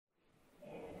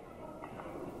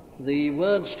The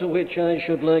words to which I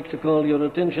should like to call your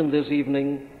attention this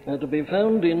evening are to be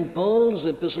found in Paul's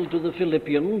epistle to the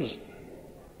Philippians,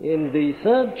 in the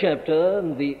 3rd chapter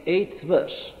and the 8th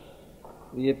verse.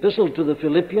 The epistle to the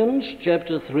Philippians,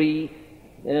 chapter 3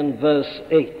 and verse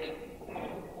 8.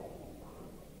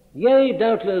 Yea,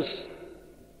 doubtless,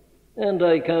 and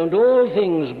I count all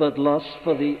things but loss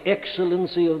for the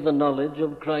excellency of the knowledge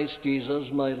of Christ Jesus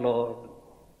my Lord,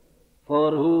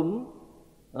 for whom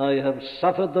I have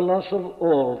suffered the loss of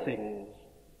all things,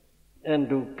 and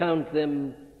do count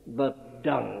them but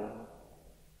dung,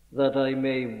 that I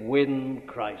may win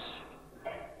Christ.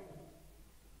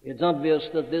 It's obvious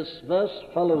that this verse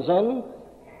follows on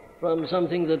from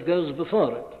something that goes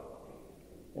before it.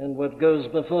 And what goes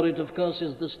before it, of course,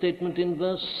 is the statement in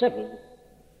verse 7,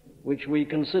 which we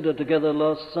considered together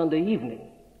last Sunday evening,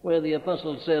 where the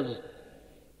apostle says,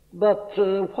 "But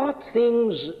what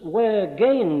things were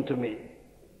gain to me,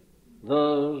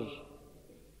 those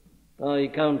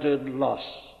I counted loss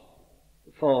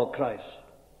for Christ."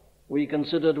 We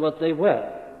considered what they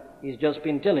were. He's just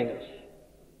been telling us.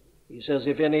 He says,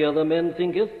 "If any other man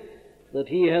thinketh that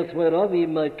he hath whereof he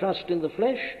might trust in the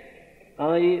flesh,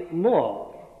 I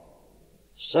more,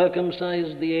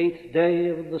 circumcised the 8th day,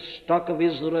 of the stock of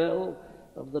Israel,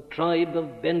 of the tribe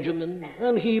of Benjamin,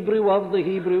 and Hebrew of the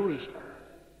Hebrews,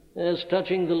 as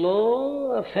touching the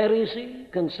law, a Pharisee,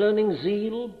 concerning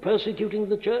zeal, persecuting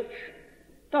the church,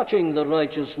 touching the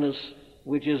righteousness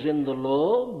which is in the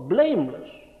law, blameless.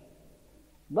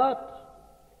 But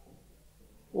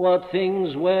what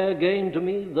things were gain to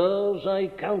me, those I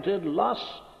counted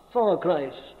loss for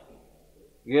Christ.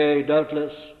 Yea,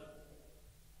 doubtless,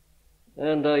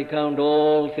 and I count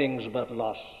all things but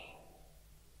loss,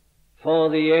 for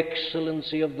the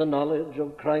excellency of the knowledge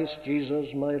of Christ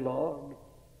Jesus my Lord,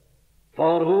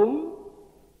 for whom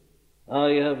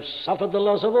I have suffered the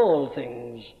loss of all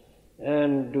things,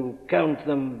 and do count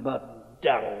them but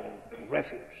dung,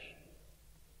 refuse,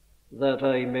 that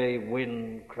I may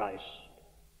win Christ."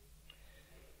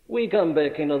 We come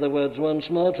back, in other words, once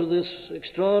more to this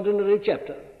extraordinary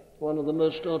chapter, one of the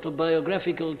most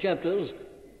autobiographical chapters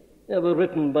ever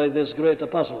written by this great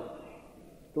apostle.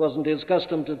 It wasn't his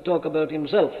custom to talk about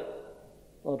himself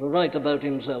or to write about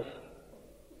himself.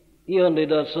 He only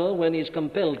does so when he's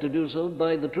compelled to do so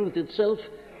by the truth itself,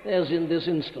 as in this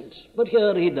instance. But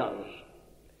here he does.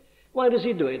 Why does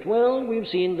he do it? Well, we've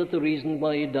seen that the reason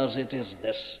why he does it is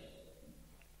this.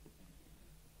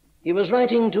 He was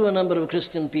writing to a number of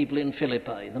Christian people in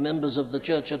Philippi, the members of the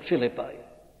church at Philippi.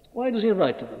 Why does he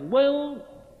write to them? Well,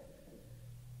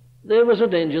 there was a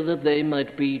danger that they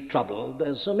might be troubled,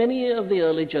 as so many of the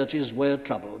early churches were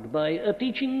troubled, by a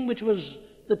teaching which was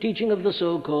the teaching of the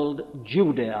so-called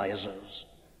Judaizers.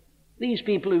 These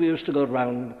people who used to go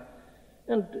round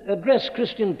and address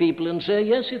Christian people and say,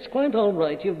 yes, it's quite all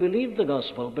right, you've believed the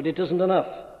gospel, but it isn't enough.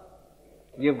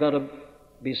 You've got to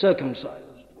be circumcised.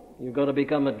 You've got to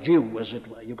become a Jew, as it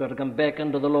were. You've got to come back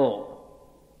under the law.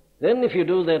 Then if you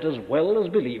do that as well as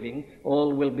believing,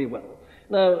 all will be well.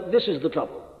 Now, this is the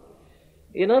trouble.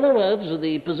 In other words,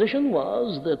 the position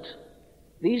was that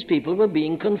these people were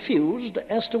being confused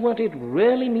as to what it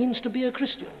really means to be a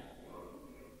Christian,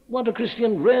 what a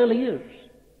Christian really is.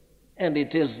 And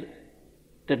it is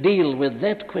to deal with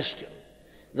that question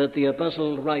that the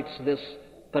apostle writes this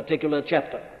particular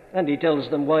chapter, and he tells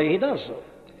them why he does so.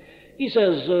 He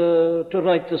says, to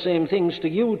write the same things to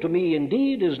you, to me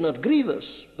indeed, is not grievous,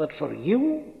 but for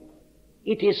you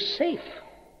it is safe.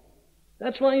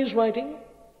 That's why he's writing.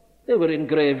 They were in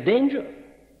grave danger.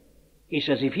 He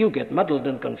says, if you get muddled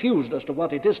and confused as to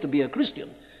what it is to be a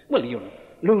Christian, well, you'll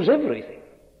lose everything.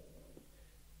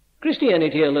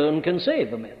 Christianity alone can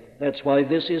save a man. That's why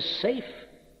this is safe.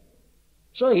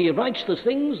 So he writes the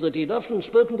things that he'd often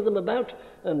spoken to them about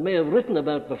and may have written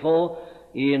about before,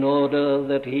 in order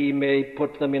that he may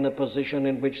put them in a position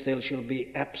in which they shall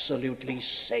be absolutely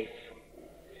safe.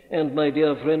 And, my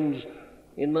dear friends,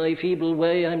 in my feeble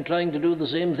way, I'm trying to do the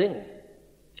same thing.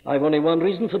 I've only one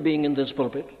reason for being in this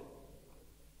pulpit,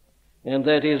 and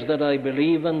that is that I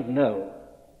believe and know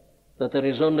that there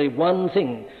is only one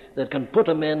thing that can put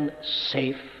a man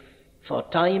safe for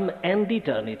time and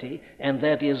eternity, and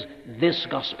that is this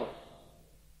gospel.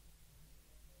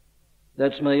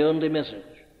 That's my only message.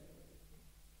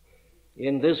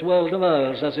 In this world of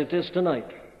ours, as it is tonight,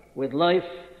 with life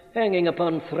hanging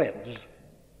upon threads,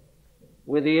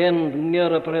 with the end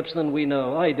nearer perhaps than we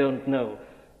know, I don't know,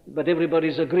 but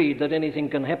everybody's agreed that anything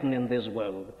can happen in this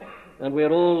world, and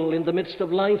we're all in the midst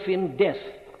of life in death,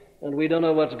 and we don't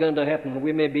know what's going to happen.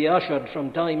 We may be ushered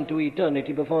from time to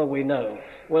eternity before we know.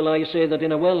 Well, I say that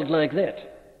in a world like that,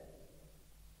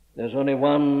 There's only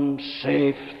one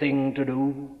safe thing to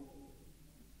do,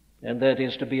 and that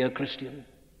is to be a Christian.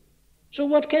 So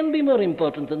what can be more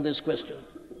important than this question?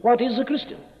 What is a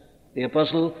Christian? The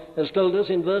apostle has told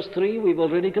us in verse 3, we've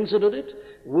already considered it,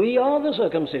 we are the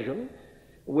circumcision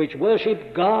which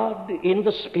worship God in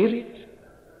the Spirit,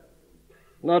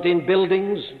 not in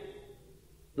buildings,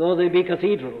 though they be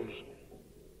cathedrals.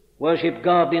 Worship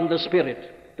God in the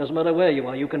Spirit. Doesn't matter where you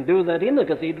are. You can do that in a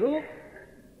cathedral,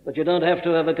 but you don't have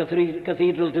to have a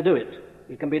cathedral to do it.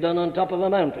 It can be done on top of a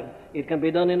mountain. It can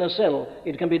be done in a cell.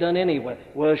 It can be done anywhere.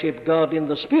 Worship God in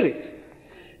the Spirit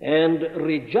and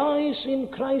rejoice in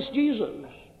Christ Jesus.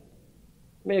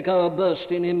 Make our boast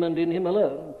in Him and in Him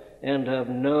alone, and have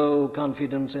no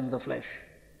confidence in the flesh.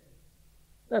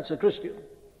 That's a Christian.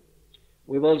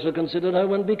 We've also considered how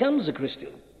one becomes a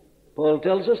Christian. Paul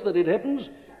tells us that it happens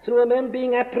through a man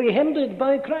being apprehended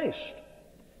by Christ,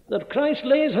 that Christ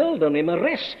lays hold on him,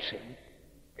 arrests him,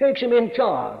 takes him in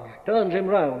charge, turns him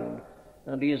round,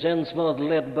 and he is henceforth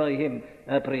led by Him,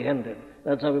 apprehended.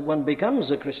 That's how one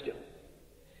becomes a Christian.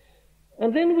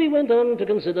 And then we went on to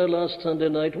consider last Sunday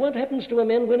night what happens to a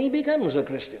man when he becomes a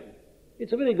Christian.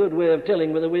 It's a very good way of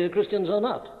telling whether we are Christians or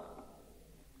not.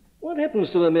 What happens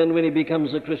to a man when he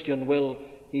becomes a Christian? Well,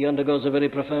 he undergoes a very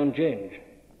profound change.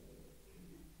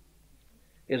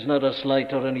 It's not a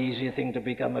slight or an easy thing to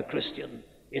become a Christian.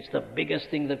 It's the biggest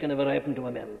thing that can ever happen to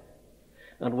a man.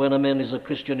 And when a man is a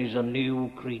Christian, he's a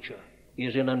new creature. He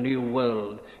is in a new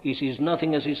world. He sees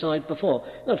nothing as he saw it before.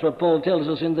 That's what Paul tells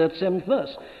us in that 7th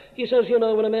verse. He says,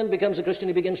 when a man becomes a Christian,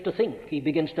 he begins to think. He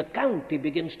begins to count. He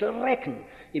begins to reckon.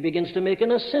 He begins to make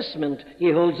an assessment. He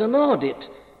holds an audit.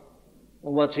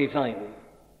 And what's he find?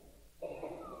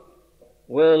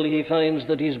 Well, he finds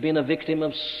that he's been a victim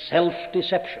of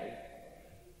self-deception,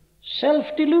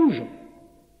 self-delusion.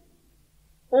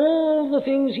 All the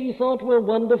things he thought were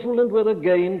wonderful and were a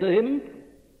gain to him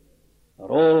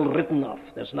are all written off.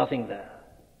 There's nothing there.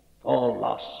 All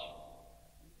loss.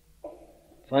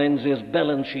 Finds his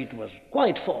balance sheet was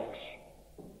quite false.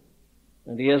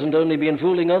 And he hasn't only been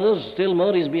fooling others, still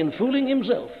more, he's been fooling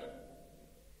himself.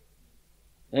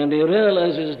 And he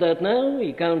realizes that now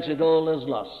he counts it all as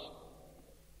loss.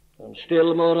 And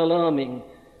still more alarming,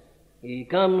 he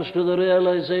comes to the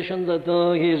realization that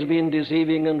though he's been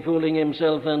deceiving and fooling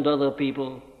himself and other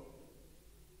people,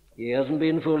 he hasn't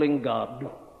been fooling God.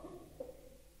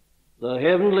 The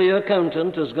heavenly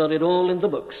accountant has got it all in the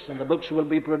books, and the books will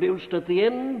be produced at the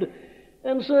end,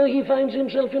 and so he finds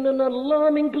himself in an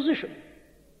alarming position.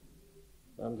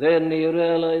 And then he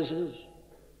realizes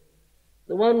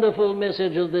the wonderful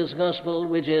message of this gospel,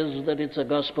 which is that it's a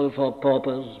gospel for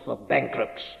paupers, for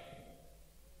bankrupts,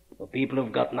 for people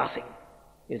who've got nothing.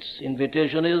 Its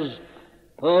invitation is,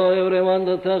 "Oh, everyone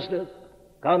that thirsteth,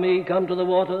 come ye, come to the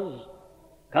waters.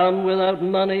 Come without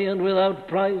money and without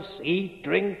price, eat,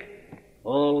 drink,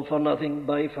 all for nothing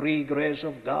by free grace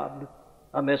of God."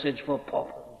 A message for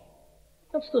paupers.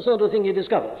 That's the sort of thing he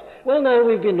discovers. Well, now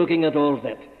we've been looking at all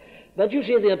that. But you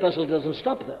see, the apostle doesn't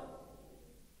stop there.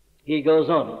 He goes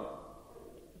on.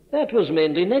 That was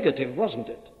mainly negative, wasn't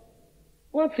it?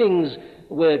 What things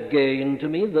were gain to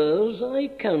me, those I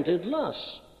counted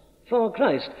loss for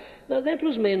Christ. Now, that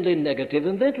was mainly negative,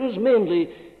 and that was mainly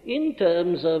in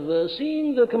terms of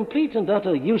seeing the complete and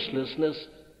utter uselessness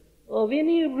of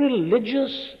any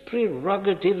religious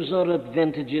prerogatives or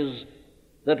advantages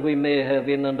that we may have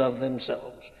in and of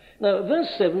themselves. Now, verse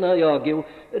 7, I argue,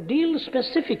 deals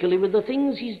specifically with the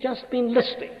things he's just been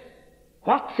listing.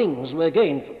 What things were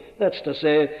gainful? That's to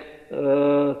say,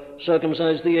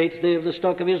 circumcised the 8th day of the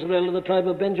stock of Israel of the tribe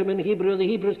of Benjamin, Hebrew of the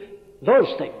Hebrews.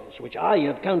 Those things which I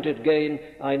had counted gain,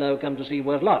 I now come to see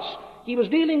were loss. He was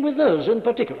dealing with those in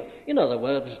particular. In other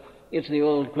words, it's the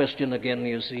old question again,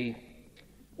 you see.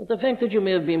 But the fact that you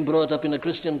may have been brought up in a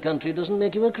Christian country doesn't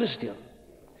make you a Christian.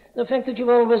 The fact that you've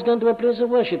always gone to a place of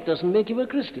worship doesn't make you a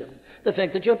Christian. The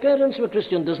fact that your parents were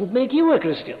Christian doesn't make you a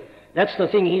Christian. That's the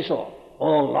thing he saw.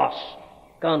 All loss.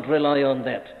 Can't rely on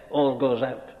that. All goes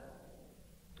out.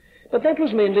 But that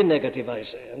was mainly negative, I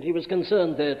say, and he was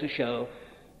concerned there to show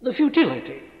the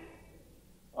futility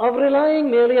of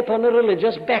relying merely upon a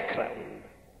religious background.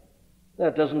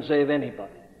 That doesn't save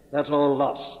anybody. That's all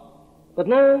loss. But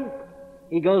now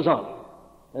he goes on,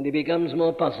 and he becomes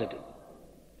more positive.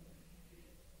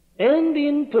 And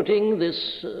in putting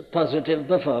this positive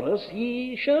before us,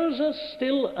 he shows us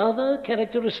still other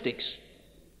characteristics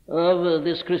of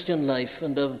this Christian life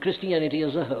and of Christianity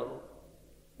as a whole.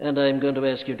 And I'm going to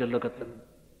ask you to look at them.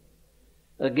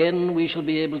 Again, we shall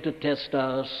be able to test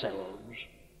ourselves.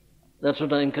 That's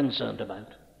what I'm concerned about.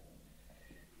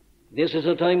 This is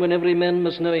a time when every man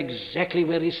must know exactly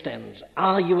where he stands.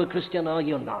 Are you a Christian? Are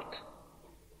you not?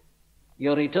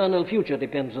 Your eternal future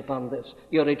depends upon this.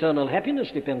 Your eternal happiness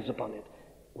depends upon it.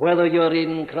 Whether you're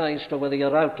in Christ or whether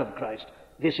you're out of Christ,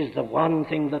 this is the one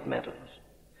thing that matters.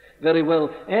 Very well,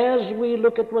 as we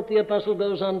look at what the apostle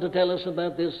goes on to tell us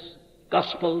about this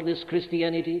gospel, this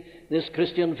Christianity, this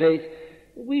Christian faith,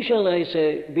 we shall, I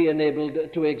say, be enabled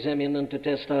to examine and to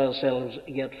test ourselves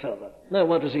yet further. Now,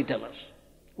 what does he tell us?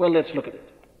 Well, let's look at it.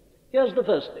 Here's the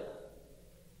first thing.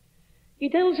 He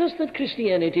tells us that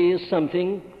Christianity is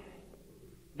something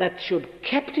that should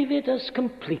captivate us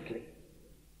completely.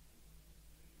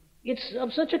 It's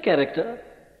of such a character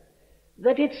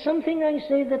that it's something, I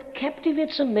say, that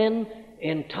captivates a man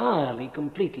entirely,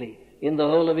 completely, in the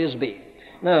whole of his being.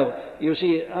 Now, you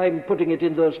see, I'm putting it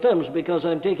in those terms because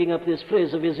I'm taking up this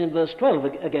phrase of his in verse 12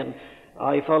 again.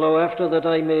 I follow after that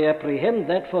I may apprehend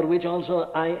that for which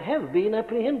also I have been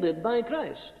apprehended by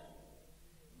Christ.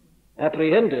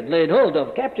 Apprehended, laid hold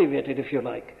of, captivated, if you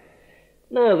like.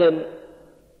 Now then,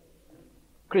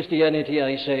 Christianity,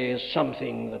 I say, is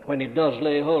something that when it does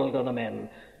lay hold on a man,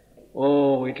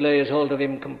 it lays hold of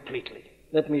him completely.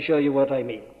 Let me show you what I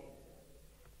mean.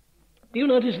 Do you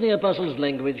notice the apostle's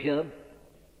language here?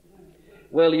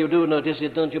 Well, you do notice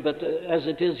it, don't you? But as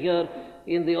it is here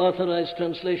in the authorized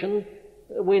translation,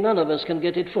 we none of us can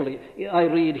get it fully. I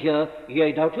read here,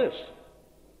 yea, doubtless.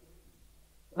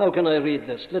 How can I read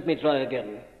this? Let me try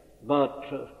again. But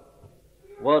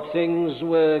what things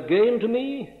were gain to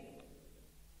me,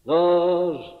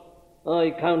 those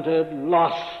I counted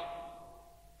loss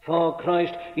for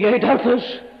Christ. Yea, doubtless,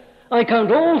 I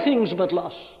count all things but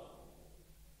loss.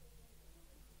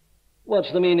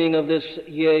 What's the meaning of this,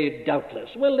 yea,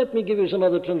 doubtless? Well, let me give you some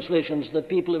other translations that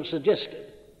people have suggested.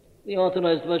 The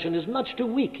authorized version is much too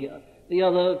weak here. The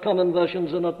other common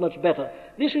versions are not much better.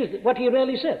 This is what he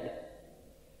really said.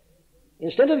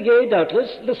 Instead of yea, doubtless,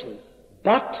 listen.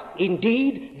 But,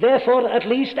 indeed, therefore, at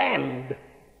least, and.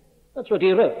 That's what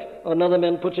he wrote. Another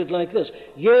man puts it like this.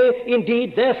 Yea,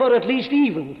 indeed, therefore, at least,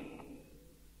 even.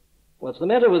 What's the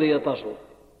matter with the apostle?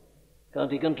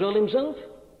 Can't he control himself?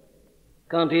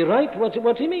 Can't he write?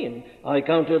 What's he mean? I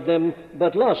counted them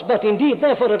but loss. But indeed,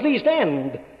 therefore, at least,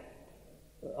 and.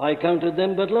 I counted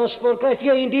them but loss for Christ.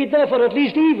 Yea, indeed, therefore, at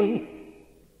least, even.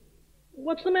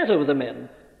 What's the matter with the men?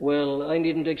 Well, I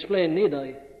needn't explain, need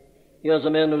I? Here's a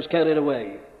man who's carried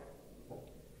away.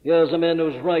 Here's a man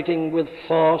who's writing with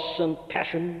force and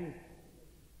passion,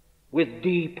 with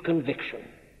deep conviction.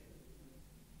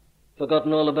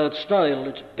 Forgotten all about style.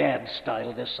 It's bad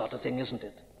style, this sort of thing, isn't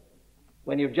it?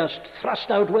 When you just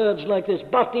thrust out words like this,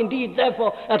 but indeed,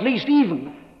 therefore, at least,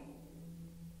 even.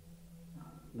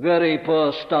 Very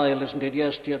poor style, isn't it?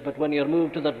 Yes, dear, but when you're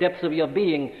moved to the depth of your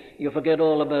being, you forget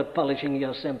all about polishing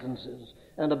your sentences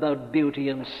and about beauty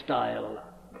and style.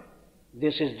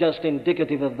 This is just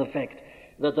indicative of the fact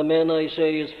that the man, I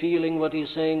say, is feeling what he's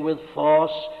saying with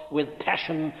force, with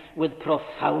passion, with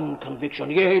profound conviction.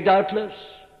 Yea, doubtless.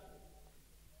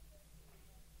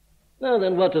 Now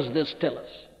then, what does this tell us?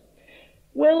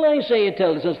 Well, I say it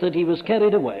tells us that he was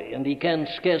carried away, and he can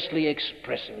scarcely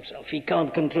express himself. He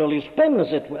can't control his pen,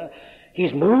 as it were.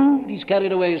 He's moved, he's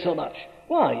carried away so much.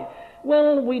 Why?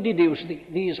 Well, we deduce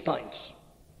these points.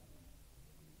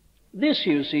 This,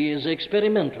 you see, is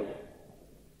experimental.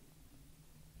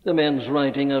 The man's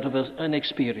writing out of an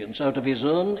experience, out of his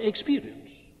own experience.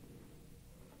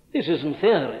 This isn't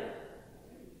theory.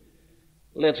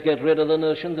 Let's get rid of the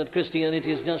notion that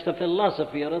Christianity is just a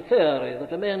philosophy or a theory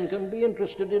that a man can be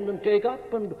interested in and take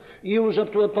up and use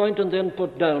up to a point and then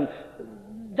put down.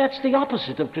 That's the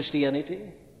opposite of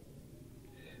Christianity.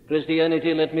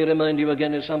 Christianity, let me remind you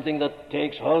again, is something that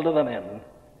takes hold of a man.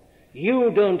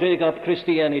 You don't take up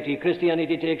Christianity.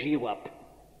 Christianity takes you up.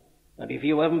 And if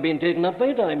you haven't been taken up by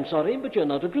it, I'm sorry, but you're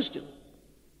not a Christian.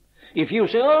 If you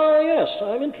say, oh, yes,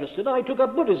 I'm interested. I took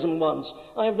up Buddhism once.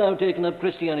 I've now taken up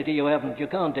Christianity. You haven't. You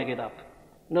can't take it up.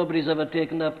 Nobody's ever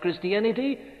taken up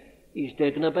Christianity. He's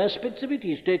taken up aspects of it.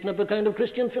 He's taken up a kind of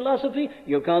Christian philosophy.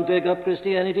 You can't take up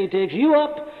Christianity. It takes you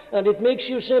up, and it makes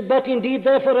you say, but indeed,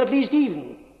 therefore, at least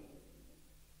even.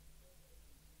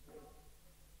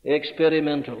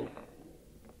 Experimental.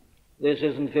 This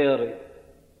isn't theory.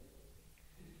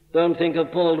 Don't think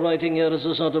of Paul writing here as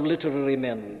a sort of literary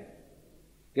man,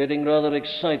 getting rather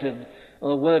excited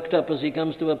or worked up as he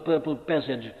comes to a purple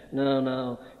passage.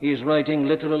 No. He's writing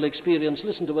literal experience.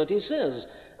 Listen to what he says.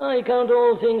 I count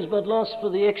all things but loss for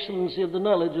the excellency of the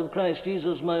knowledge of Christ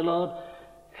Jesus my Lord,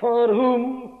 for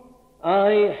whom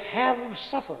I have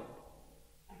suffered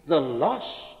the loss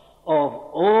of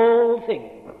all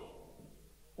things.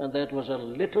 And that was a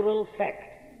literal fact.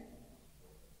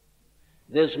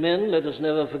 This man, let us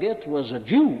never forget, was a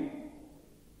Jew.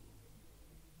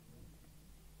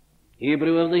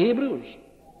 Hebrew of the Hebrews,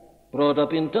 brought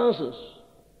up in Tarsus.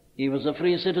 He was a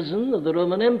free citizen of the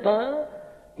Roman Empire.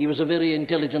 He was a very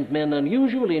intelligent man,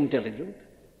 unusually intelligent.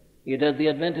 He had the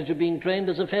advantage of being trained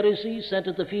as a Pharisee, sat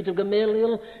at the feet of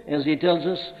Gamaliel. As he tells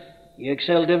us, he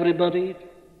excelled everybody.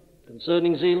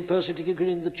 Concerning zeal,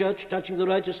 persecuting the church, touching the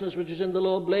righteousness which is in the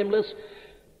law, blameless.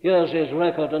 Here's his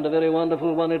record, and a very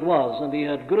wonderful one it was, and he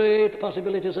had great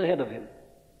possibilities ahead of him.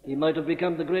 He might have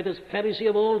become the greatest Pharisee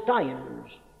of all times.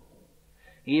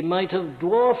 He might have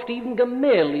dwarfed even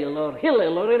Gamaliel or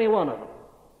Hillel or any one of them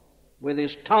with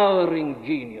his towering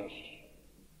genius.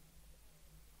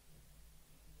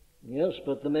 Yes,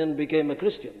 but the man became a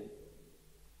Christian.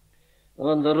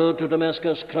 On the road to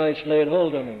Damascus, Christ laid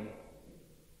hold on him.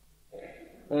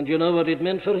 And you know what it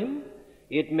meant for him?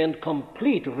 It meant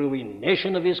complete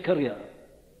ruination of his career.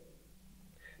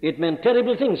 It meant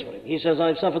terrible things for him. He says,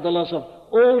 I've suffered the loss of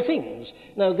all things.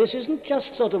 Now, this isn't just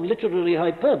sort of literary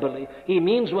hyperbole. He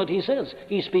means what he says.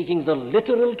 He's speaking the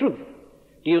literal truth.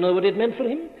 Do you know what it meant for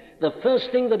him? The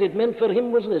first thing that it meant for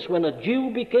him was this. When a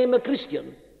Jew became a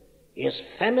Christian, his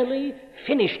family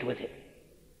finished with him,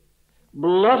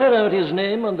 blotted out his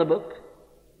name on the book,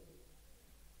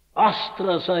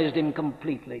 ostracized him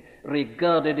completely,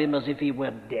 regarded him as if he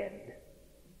were dead.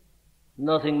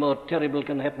 Nothing more terrible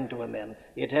can happen to a man.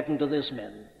 It happened to this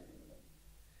man.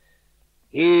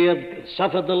 He had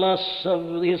suffered the loss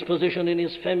of his position in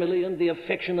his family and the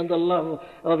affection and the love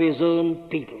of his own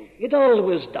people. It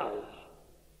always does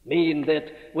mean that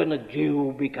when a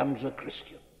Jew becomes a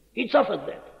Christian. He'd suffered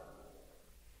that.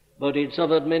 But he'd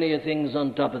suffered many things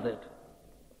on top of that.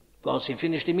 Of course, he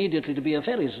finished immediately to be a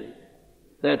Pharisee.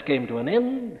 That came to an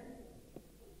end.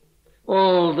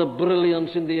 All the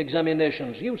brilliance in the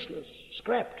examinations, useless,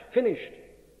 scrapped, finished.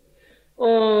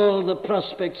 All the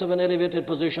prospects of an elevated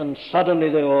position, suddenly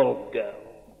they all go.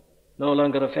 No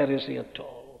longer a Pharisee at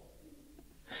all.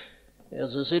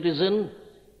 As a citizen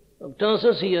of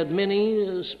Tarsus, he had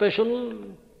many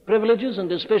special privileges,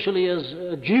 and especially as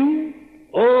a Jew,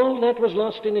 all that was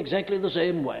lost in exactly the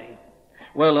same way.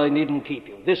 Well, I needn't keep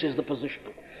you. This is the position.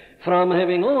 From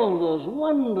having all those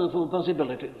wonderful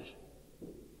possibilities,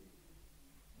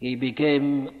 he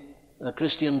became a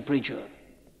Christian preacher.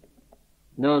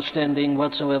 No standing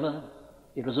whatsoever.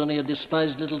 It was only a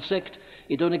despised little sect.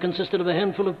 It only consisted of a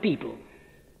handful of people.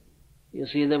 You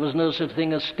see, there was no such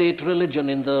thing as state religion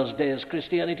in those days.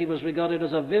 Christianity was regarded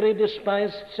as a very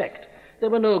despised sect. There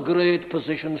were no great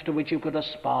positions to which you could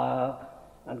aspire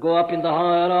and go up in the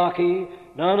hierarchy.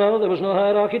 No, there was no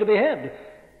hierarchy to be had.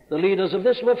 The leaders of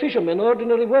this were fishermen,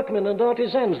 ordinary workmen, and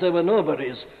artisans. They were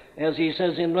nobodies, as he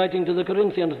says in writing to the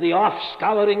Corinthians, the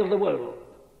offscouring of the world.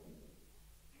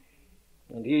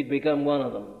 And he'd become one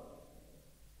of them.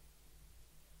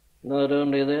 Not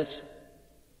only that,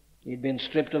 he'd been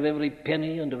stripped of every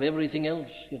penny and of everything else.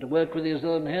 He had to work with his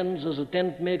own hands as a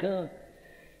tent maker.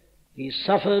 He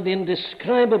suffered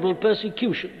indescribable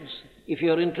persecutions. If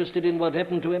you're interested in what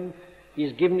happened to him,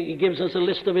 he gives us a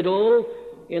list of it all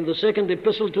in the second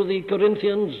epistle to the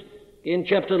Corinthians in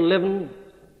chapter 11.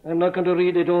 I'm not going to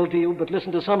read it all to you, but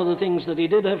listen to some of the things that he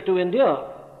did have to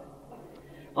endure.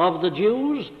 Of the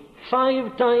Jews,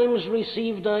 5 times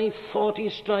received I 40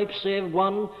 stripes, save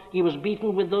one. He was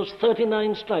beaten with those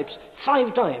 39 stripes.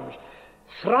 5 times.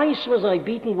 Thrice was I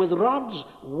beaten with rods.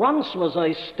 Once was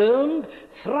I stoned.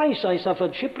 Thrice I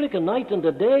suffered shipwreck. A night and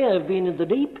a day I have been in the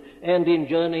deep, and in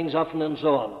journeyings often, and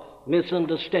so on.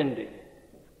 Misunderstanding.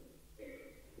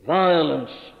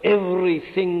 Violence.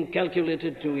 Everything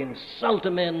calculated to insult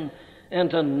a man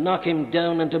and to knock him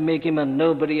down and to make him a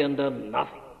nobody and a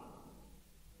nothing.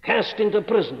 Cast into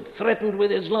prison, threatened with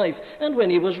his life. And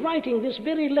when he was writing this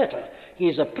very letter,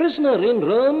 he's a prisoner in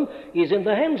Rome. He's in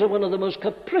the hands of one of the most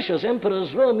capricious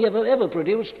emperors Rome ever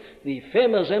produced, the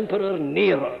famous Emperor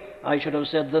Nero. I should have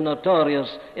said the notorious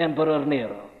Emperor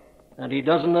Nero. And he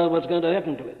doesn't know what's going to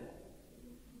happen to him.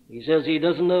 He says he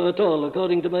doesn't know at all,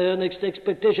 according to my earnest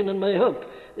expectation and my hope,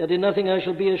 that in nothing I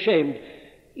shall be ashamed.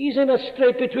 He's in a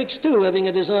strait betwixt two, having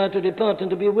a desire to depart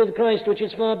and to be with Christ, which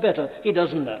is far better. He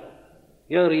doesn't know.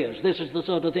 Here he is. This is the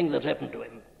sort of thing that's happened to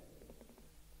him.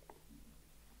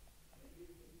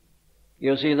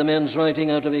 You see, the man's writing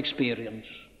out of experience.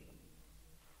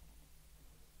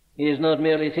 He is not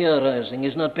merely theorizing.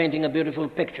 He's not painting a beautiful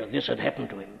picture. This had happened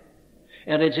to him.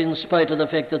 And it's in spite of the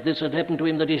fact that this had happened to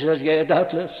him that he says, yea,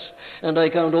 doubtless, and I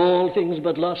count all things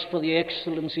but loss for the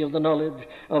excellency of the knowledge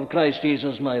of Christ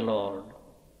Jesus my Lord.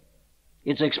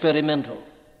 It's experimental.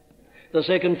 The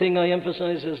second thing I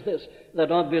emphasize is this,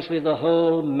 that obviously the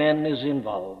whole man is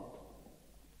involved.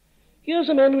 Here's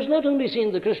a man who's not only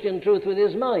seen the Christian truth with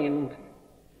his mind,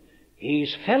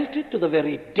 he's felt it to the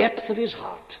very depth of his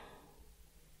heart.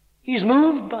 He's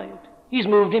moved by it. He's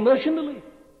moved emotionally.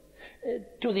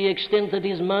 To the extent that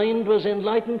his mind was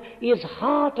enlightened, his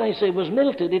heart, I say, was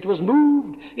melted. It was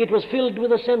moved. It was filled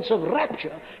with a sense of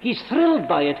rapture. He's thrilled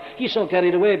by it. He's so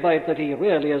carried away by it that he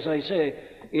really, as I say,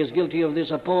 is guilty of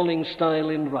this appalling style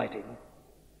in writing.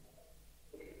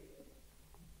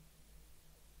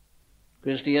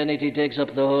 Christianity takes up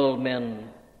the whole man.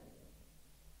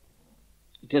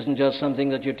 It isn't just something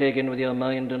that you take in with your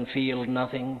mind and feel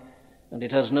nothing, and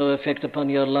it has no effect upon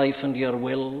your life and your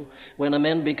will. When a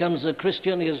man becomes a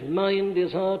Christian, his mind,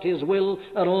 his heart, his will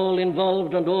are all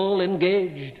involved and all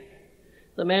engaged.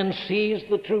 The man sees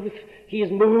the truth, he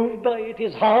is moved by it,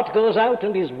 his heart goes out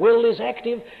and his will is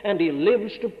active, and he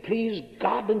lives to please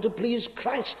God and to please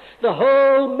Christ. The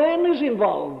whole man is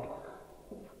involved.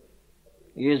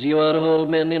 Is your whole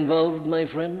man involved, my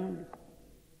friend?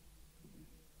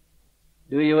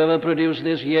 Do you ever produce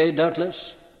this, yea, doubtless?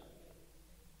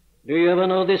 Do you ever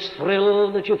know this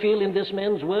thrill that you feel in this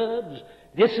man's words?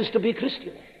 This is to be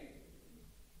Christian.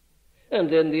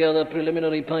 And then the other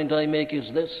preliminary point I make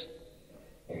is this,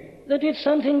 that it's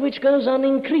something which goes on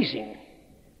increasing.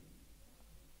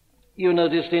 You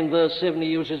noticed in verse 7 he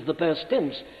uses the past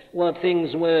tense. What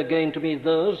things were gained to me,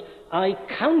 those I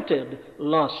counted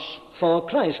loss for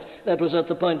Christ. That was at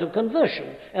the point of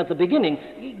conversion, at the beginning.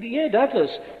 Yea,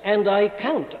 doubtless. And I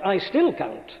count, I still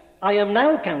count. I am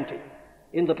now counting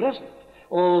in the present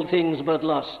all things but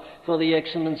loss for the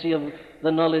excellency of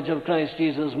the knowledge of Christ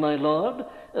Jesus my Lord,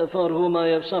 for whom I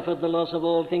have suffered the loss of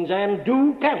all things, and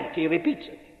do count, he repeats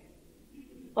it.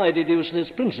 I deduce this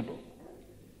principle,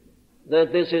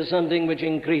 that this is something which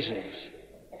increases.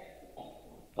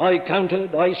 I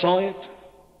counted, I saw it,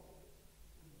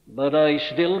 but I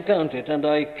still count it, and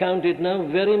I count it now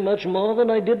very much more than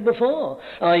I did before.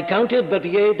 I counted, but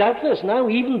yea, doubtless, now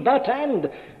even but and.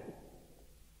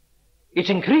 It's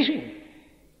increasing.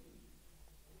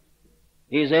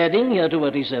 He's adding here to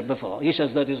what he said before. He says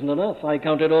that isn't enough. I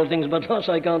counted all things but loss.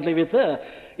 I can't leave it there.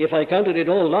 If I counted it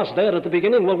all loss there at the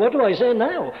beginning, well, what do I say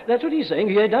now? That's what he's saying.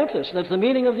 Yea, doubtless. That's the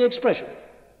meaning of the expression.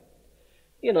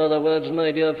 In other words,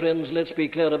 my dear friends, let's be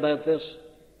clear about this.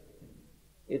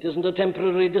 It isn't a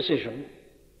temporary decision.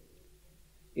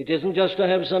 It isn't just to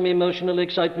have some emotional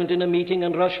excitement in a meeting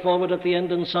and rush forward at the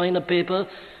end and sign a paper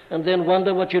and then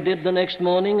wonder what you did the next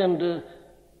morning and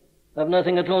have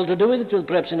nothing at all to do with it till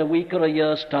perhaps in a week or a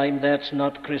year's time. That's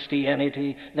not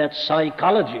Christianity. That's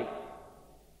psychology.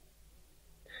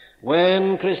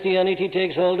 When Christianity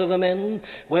takes hold of a man,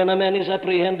 when a man is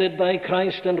apprehended by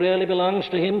Christ and really belongs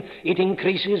to him, it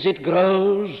increases, it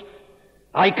grows.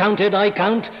 I counted, I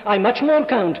count, I much more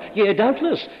count. Yea,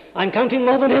 doubtless, I'm counting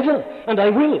more than ever, and I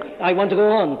will. I want to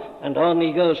go on. And on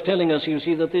he goes, telling us, you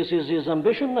see, that this is his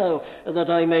ambition now, that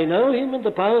I may know him and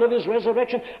the power of his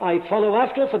resurrection. I follow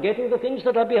after, forgetting the things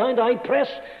that are behind. I press.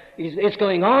 It's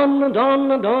going on and on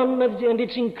and on, and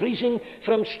it's increasing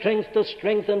from strength to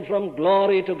strength and from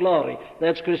glory to glory.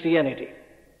 That's Christianity.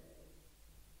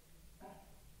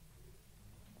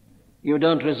 You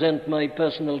don't resent my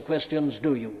personal questions,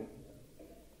 do you?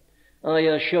 I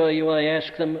assure you I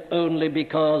ask them only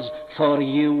because for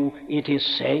you it is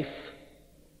safe.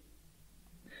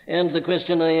 And the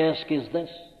question I ask is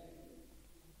this.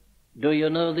 Do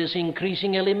you know this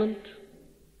increasing element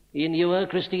in your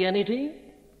Christianity?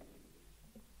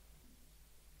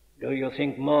 Do you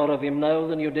think more of him now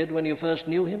than you did when you first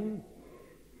knew him?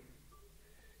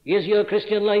 Is your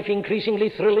Christian life increasingly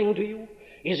thrilling to you?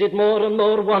 Is it more and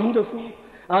more wonderful?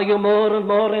 Are you more and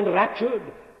more enraptured?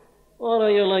 Or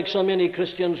are you like so many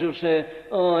Christians who say,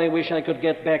 oh, I wish I could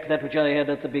get back that which I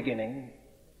had at the beginning?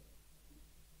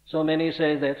 So many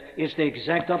say that. It's the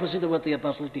exact opposite of what the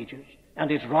apostle teaches.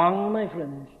 And it's wrong, my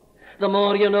friends. The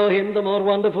more you know him, the more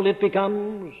wonderful it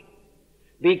becomes.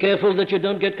 Be careful that you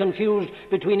don't get confused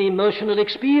between emotional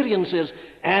experiences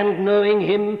and knowing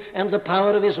him and the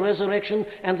power of his resurrection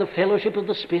and the fellowship of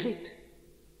the Spirit.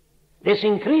 This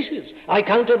increases. I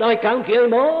count, yea,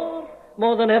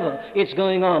 more than ever. It's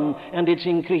going on and it's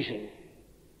increasing.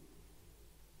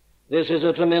 This is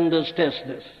a tremendous test,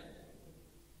 this.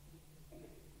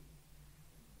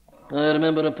 I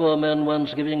remember a poor man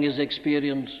once giving his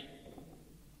experience,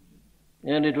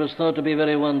 and it was thought to be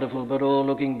very wonderful, but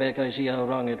looking back, I see how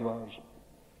wrong it was.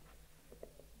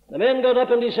 The man got up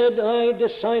and he said, I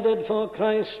decided for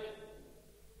Christ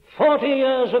 40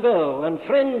 years ago, and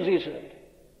friends, he said,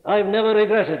 I've never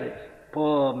regretted it.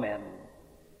 Poor man.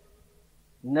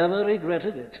 Never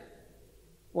regretted it.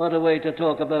 What a way to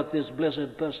talk about this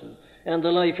blessed person and the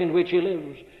life in which he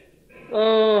lives.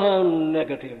 Oh, how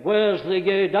negative. Where's the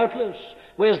yea, doubtless?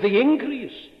 Where's the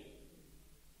increase?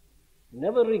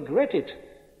 Never regret it.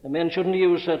 A man shouldn't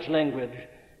use such language.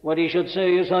 What he should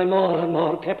say is, I'm more and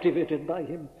more captivated by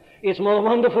him. It's more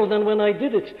wonderful than when I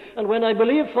did it. And when I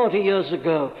believed 40 years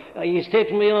ago, he's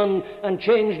taken me on and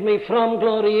changed me from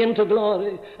glory into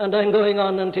glory. And I'm going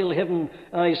on until heaven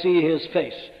I see his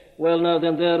face. Well, now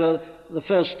then, there are the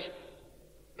first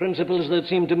principles that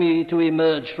seem to me to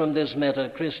emerge from this matter.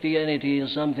 Christianity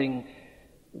is something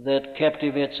that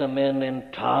captivates a man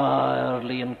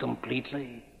entirely and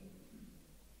completely.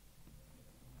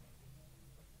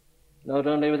 Not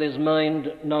only with his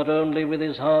mind, not only with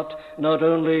his heart, not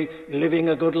only living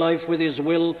a good life with his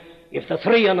will. If the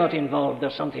three are not involved,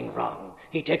 there's something wrong.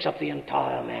 He takes up the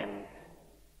entire man.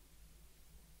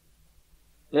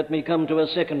 Let me come to a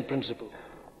second principle.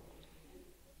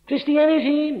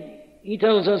 Christianity, he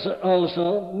tells us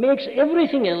also, makes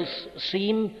everything else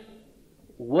seem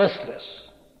worthless.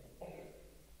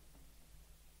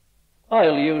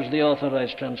 I'll use the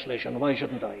Authorized Translation. Why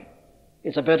shouldn't I?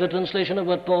 It's a better translation of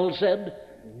what Paul said.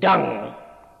 Dung,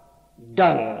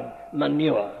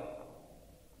 manure.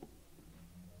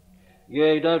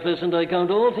 Yea, doubtless, and I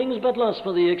count all things but loss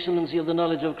for the excellency of the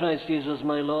knowledge of Christ Jesus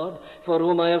my Lord, for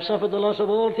whom I have suffered the loss of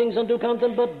all things, and do count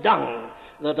them but dung,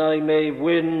 that I may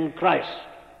win Christ.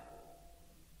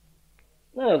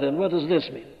 Now then, what does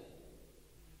this mean?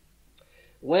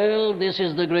 Well, this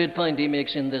is the great point he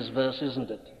makes in this verse, isn't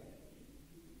it?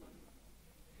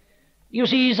 You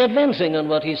see, he's advancing on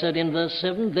what he said in verse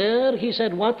 7. There he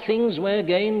said, what things were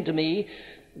gained to me,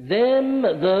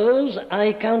 those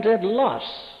I counted loss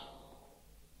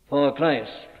for Christ.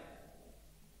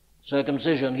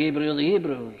 Circumcision, Hebrew of the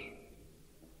Hebrews.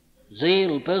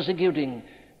 Zeal, persecuting,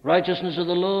 righteousness of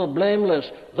the law, blameless,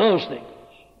 those things.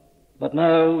 But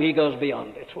now he goes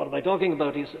beyond it. What am I talking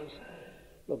about, he says.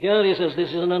 Look here, he says,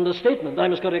 this is an understatement. I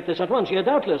must correct this at once. Yeah,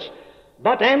 doubtless.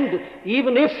 But, and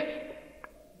even if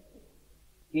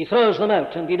he throws them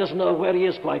out, and he doesn't know where he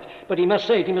is quite, but he must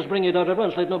say it, he must bring it out at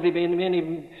once. Let nobody be in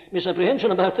any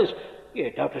misapprehension about this.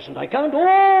 Yea, doubtless, and I count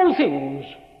all things,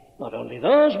 not only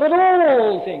those, but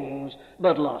all things,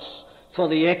 but loss, for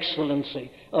the excellency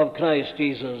of Christ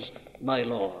Jesus my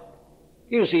Lord.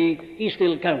 You see, he's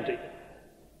still counting.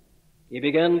 He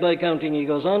began by counting, he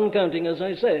goes on counting, as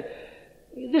I say.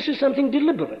 This is something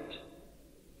deliberate.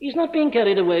 He's not being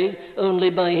carried away only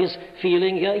by his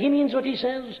feeling here. He means what he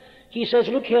says. He says,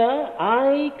 look here,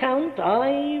 I count,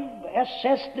 I've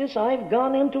assessed this, I've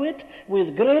gone into it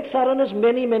with great thoroughness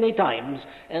many, many times.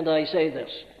 And I say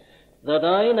this, that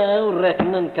I now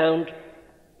reckon and count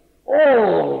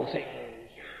all things,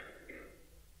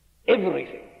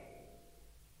 everything.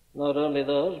 Not only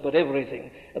those, but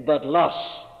everything, but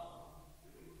loss.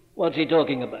 What's he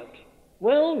talking about?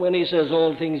 Well, when he says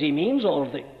all things, he means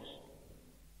all things.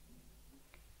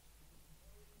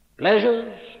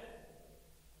 Pleasures,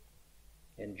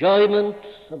 enjoyment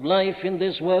of life in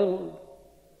this world,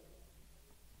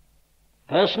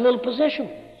 personal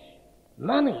possessions,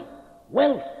 money,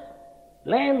 wealth,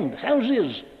 land,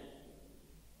 houses.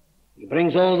 He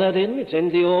brings all that in. It's in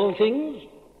the all things.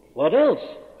 What else?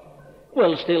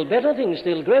 Well, still better things,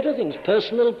 still greater things,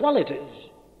 personal qualities,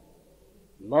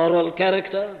 moral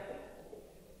character,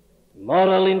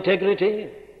 moral integrity.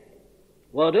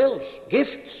 What else?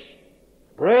 Gifts,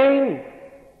 brain,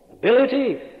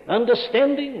 ability,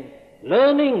 understanding,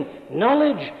 learning,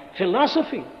 knowledge,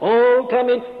 philosophy, all come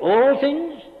in, all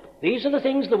things. These are the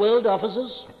things the world offers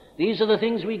us. These are the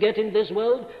things we get in this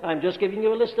world. I'm just giving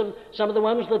you a list of some of the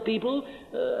ones that people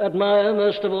admire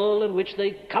most of all and which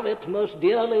they covet most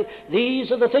dearly.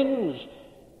 These are the things.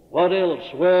 What else?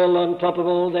 Well, on top of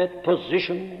all that,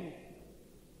 position,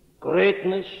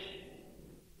 greatness,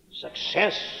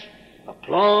 success,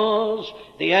 applause,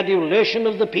 the adulation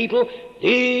of the people.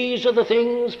 These are the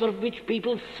things for which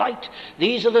people fight.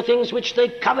 These are the things which they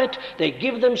covet. They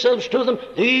give themselves to them.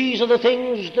 These are the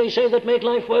things, they say, that make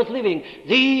life worth living.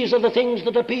 These are the things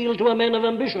that appeal to a man of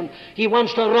ambition. He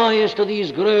wants to rise to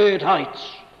these great heights.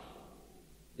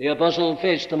 The apostle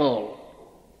faced them all.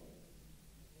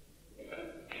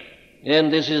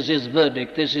 And this is his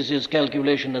verdict. This is his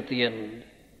calculation at the end.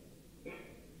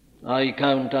 I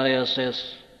count, I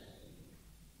assess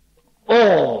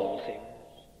all things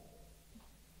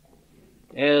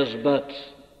as but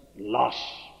loss.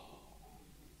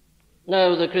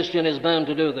 Now, the Christian is bound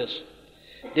to do this.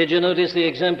 Did you notice the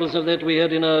examples of that we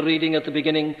had in our reading at the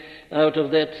beginning out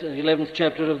of that 11th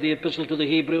chapter of the Epistle to the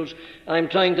Hebrews? I'm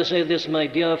trying to say this, my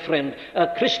dear friend.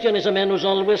 A Christian is a man who's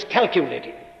always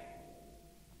calculating.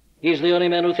 He's the only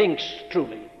man who thinks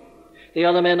truly. The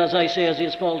other man, as I say, has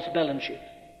his false balance sheet.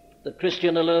 The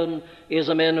Christian alone is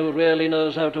a man who really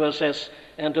knows how to assess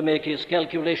and to make his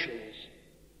calculations.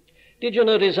 Did you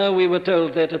notice how we were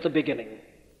told that at the beginning?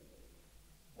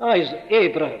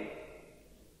 Abraham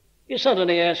is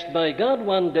suddenly asked by God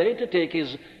one day to take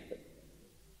his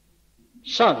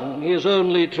son, his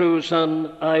only true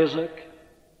son, Isaac,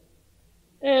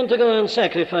 and to go and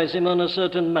sacrifice him on a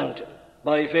certain mountain.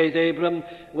 By faith Abram,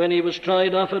 when he was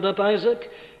tried, offered up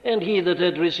Isaac, and he that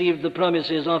had received the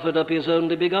promises offered up his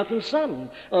only begotten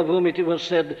son, of whom it was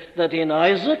said that in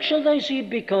Isaac shall thy seed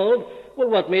be called. Well,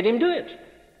 what made him do it?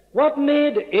 What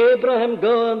made Abraham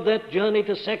go on that journey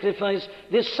to sacrifice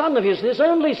this son of his, this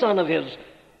only son of his?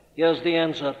 Here's the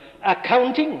answer.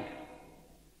 Accounting.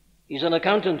 He's an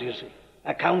accountant, you see.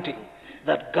 Accounting.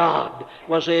 That God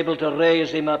was able to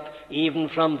raise him up even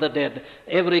from the dead.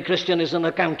 Every Christian is an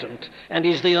accountant, and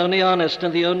he's the only honest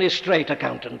and the only straight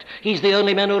accountant. He's the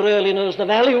only man who really knows the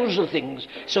values of things.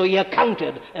 So he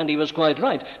accounted, and he was quite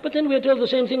right. But then we're told the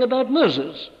same thing about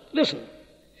Moses. Listen.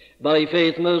 By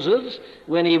faith Moses,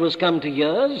 when he was come to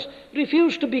years,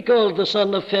 refused to be called the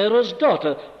son of Pharaoh's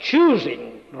daughter,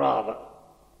 choosing rather.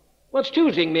 What's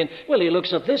choosing mean? Well, he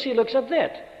looks at this, he looks at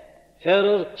that.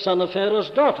 Pharaoh, son of Pharaoh's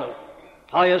daughter,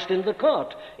 highest in the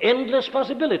court, endless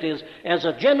possibilities, as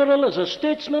a general, as a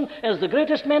statesman, as the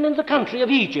greatest man in the country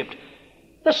of Egypt.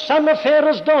 The son of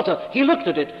Pharaoh's daughter, he looked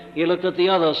at it, he looked at the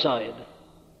other side.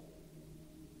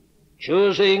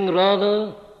 Choosing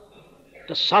rather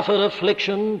to suffer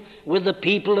affliction with the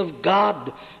people of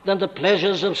God than the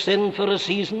pleasures of sin for a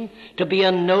season, to be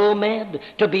a nomad,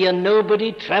 to be a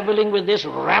nobody traveling with this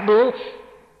rabble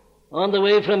on the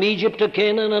way from Egypt to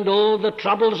Canaan, and all the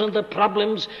troubles and the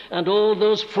problems and all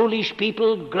those foolish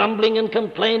people grumbling and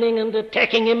complaining and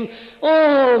attacking him,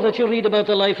 all that you read about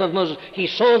the life of Moses. He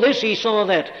saw this, he saw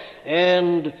that,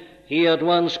 and he at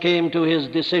once came to his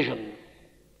decision,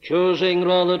 choosing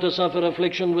rather to suffer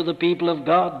affliction with the people of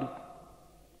God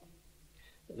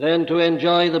than to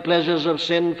enjoy the pleasures of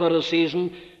sin for a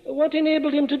season. What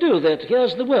enabled him to do that?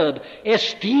 Here's the word,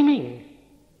 esteeming,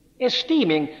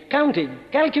 counting,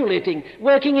 calculating,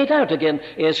 working it out again,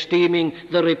 esteeming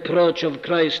the reproach of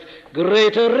Christ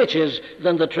greater riches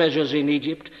than the treasures in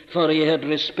Egypt, for he had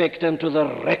respect unto the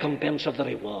recompense of the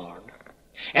reward.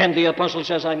 And the apostle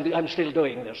says, I'm still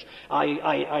doing this.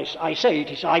 I say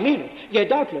it, I mean it. Yea,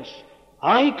 doubtless,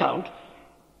 I count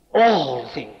all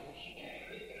things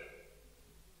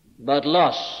but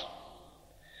loss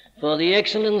for the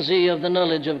excellency of the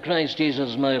knowledge of Christ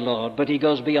Jesus my Lord. But he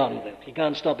goes beyond that. He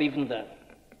can't stop even there.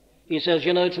 He says,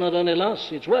 it's not only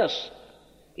loss, it's worse.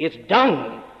 It's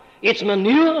dung, it's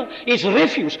manure, it's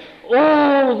refuse.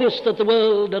 All this that the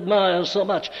world admires so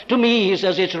much, to me, he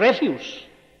says, it's refuse.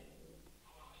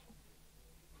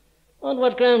 On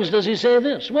what grounds does he say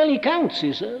this? Well, he counts,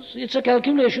 he says. It's a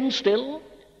calculation still.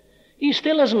 He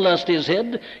still hasn't lost his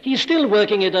head. He's still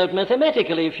working it out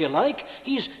mathematically, if you like.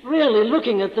 He's really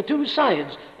looking at the two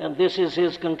sides, and this is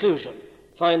his conclusion,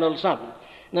 final sum.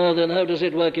 Now then, how does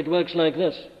it work? It works like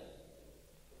this.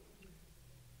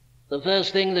 The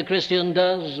first thing the Christian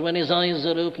does when his eyes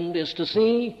are opened is to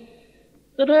see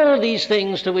that all these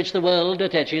things to which the world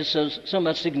attaches so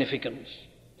much significance,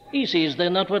 he sees they're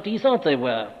not what he thought they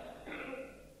were.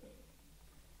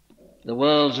 The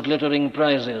world's glittering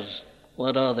prizes,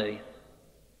 what are they?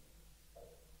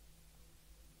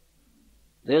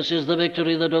 This is the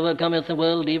victory that overcometh the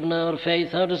world, even our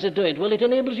faith. How does it do it? Well, it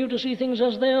enables you to see things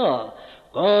as they are.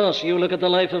 Of course, you look at the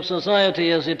life of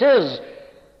society as it is,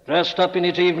 dressed up in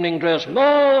its evening dress.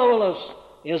 Marvelous,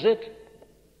 is it?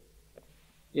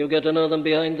 You get to know them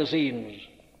behind the scenes.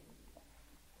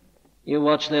 You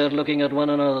watch there looking at one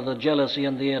another, the jealousy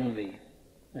and the envy.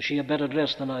 Is she a better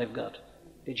dress than I've got?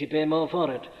 Did she pay more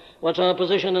for it? What's our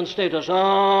position and status?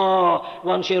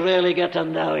 Once you really get to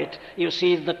know it, you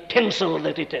see the tinsel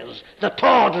that it is, the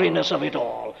tawdriness of it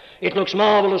all. It looks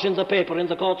marvelous in the paper, in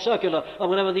the court circular, or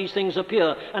wherever these things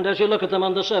appear, and as you look at them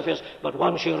on the surface, but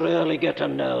once you really get to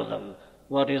know them,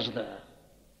 what is there?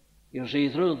 You see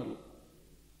through them.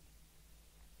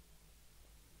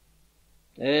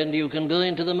 And you can go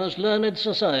into the most learned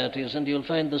societies, and you'll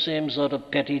find the same sort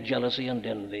of petty jealousy and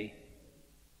envy,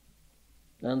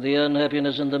 and the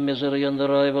unhappiness and the misery and the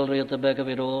rivalry at the back of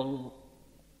it all.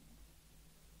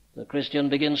 The Christian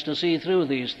begins to see through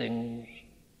these things,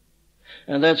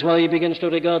 and that's why he begins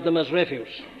to regard them as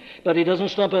refuse. But he doesn't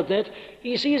stop at that.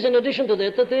 He sees, in addition to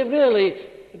that, that they've really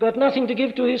got nothing to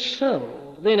give to his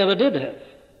soul. They never did have.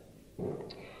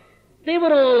 They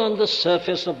were all on the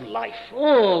surface of life,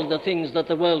 all the things that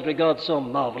the world regards so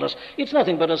marvelous. It's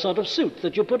nothing but a sort of suit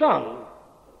that you put on.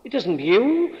 It isn't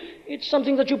you. It's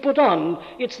something that you put on.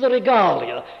 It's the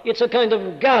regalia. It's a kind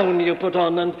of gown you put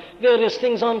on and various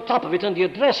things on top of it, and you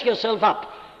dress yourself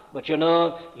up. But you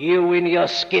know, you in your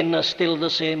skin are still the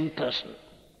same person.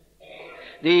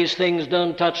 These things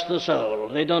don't touch the soul.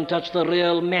 They don't touch the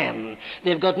real man.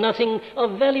 They've got nothing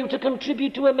of value to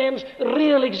contribute to a man's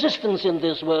real existence in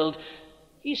this world.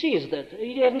 He sees that.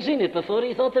 He hadn't seen it before.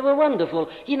 He thought they were wonderful.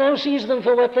 He now sees them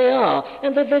for what they are,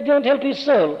 and that they don't help his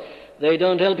soul. They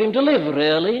don't help him to live,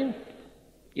 really.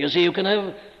 You see, you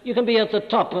can be at the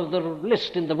top of the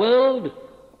list in the world,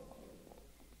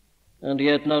 and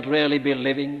yet not really be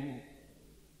living.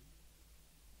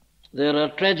 There are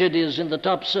tragedies in the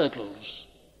top circles.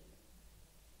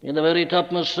 In the very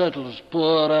topmost circles,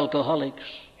 poor alcoholics,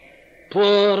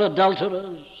 poor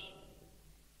adulterers,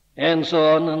 and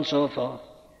so on and so forth.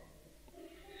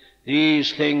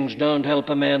 These things don't help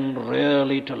a man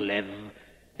really to live.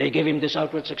 They give him this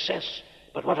outward success,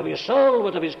 but what of his soul,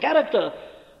 what of his character?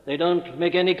 They don't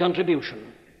make any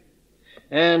contribution.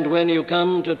 And when you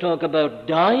come to talk about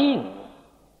dying,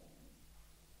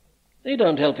 they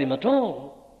don't help him at all.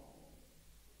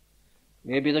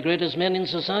 Maybe the greatest man in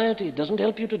society doesn't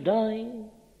help you to die.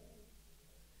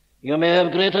 You may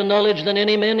have greater knowledge than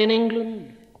any man in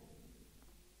England.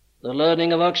 The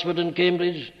learning of Oxford and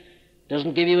Cambridge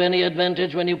doesn't give you any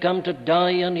advantage when you come to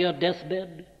die on your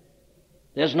deathbed.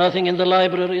 There's nothing in the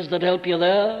libraries that help you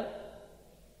there.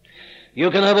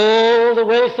 You can have all the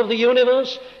wealth of the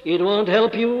universe. It won't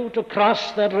help you to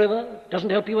cross that river. It doesn't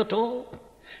help you at all.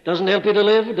 Doesn't help you to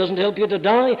live, doesn't help you to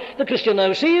die. The Christian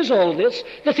now sees all this,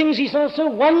 the things he thought so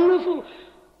wonderful.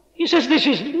 He says this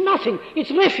is nothing, it's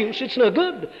refuse, it's no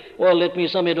good. Well, let me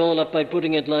sum it all up by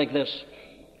putting it like this.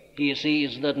 He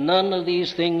sees that none of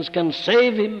these things can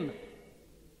save him.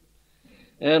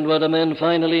 And what a man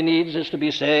finally needs is to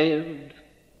be saved.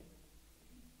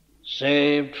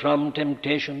 Saved from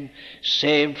temptation,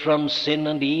 saved from sin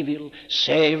and evil,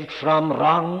 saved from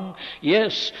wrong.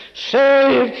 Yes,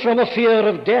 saved from a fear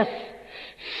of death,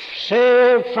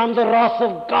 saved from the wrath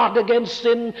of God against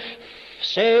sin,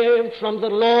 saved from the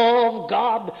law of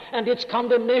God and its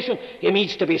condemnation. He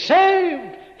needs to be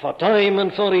saved for time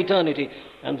and for eternity.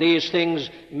 And these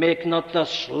things make not the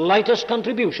slightest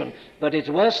contribution, but it's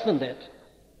worse than that.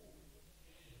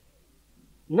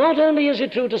 Not only is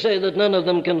it true to say that none of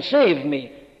them can save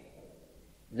me,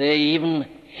 they even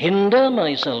hinder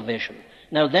my salvation.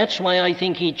 Now that's why I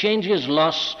think he changes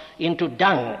loss into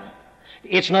dung.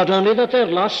 It's not only that they're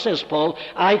loss, says Paul,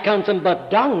 I count them but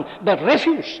dung, but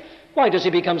refuse. Why does he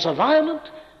become so violent?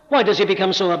 Why does he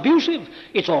become so abusive?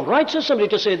 It's all right, says somebody,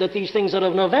 to say that these things are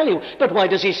of no value, but why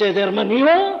does he say they're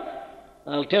manure?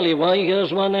 I'll tell you why.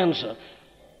 Here's one answer.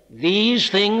 These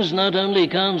things not only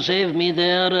can't save me,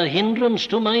 they are a hindrance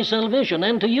to my salvation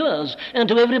and to yours and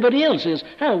to everybody else's.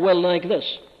 How? Well, like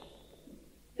this.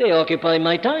 They occupy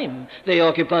my time. They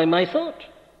occupy my thought.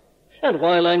 And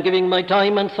while I'm giving my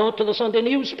time and thought to the Sunday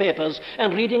newspapers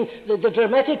and reading the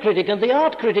dramatic critic and the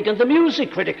art critic and the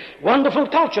music critic, wonderful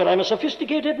culture, I'm a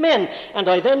sophisticated man, and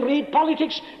I then read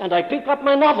politics and I pick up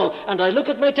my novel and I look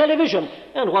at my television,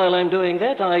 and while I'm doing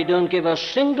that, I don't give a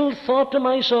single thought to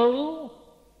my soul.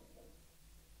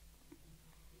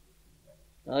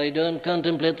 I don't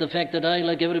contemplate the fact that I,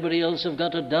 like everybody else, have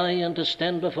got to die and to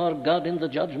stand before God in the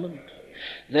judgment.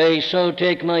 They so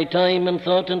take my time and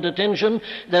thought and attention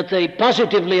that they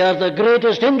positively are the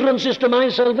greatest hindrances to my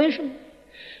salvation.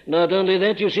 Not only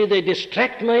that, you see, they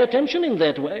distract my attention in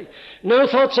that way. No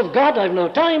thoughts of God, I've no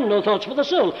time, no thoughts for the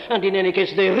soul. And in any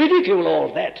case, they ridicule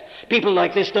all that. People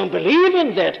like this don't believe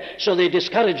in that, so they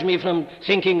discourage me from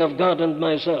thinking of God and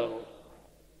my soul.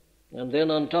 And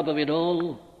then on top of it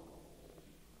all,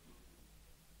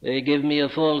 they give me a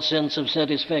false sense of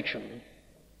satisfaction.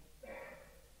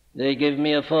 They give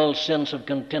me a false sense of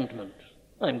contentment.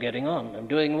 I'm getting on. I'm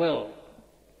doing well.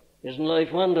 Isn't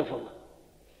life wonderful?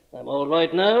 I'm all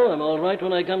right now. I'm all right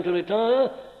when I come to retire.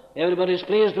 Everybody's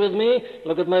pleased with me.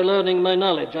 Look at my learning, my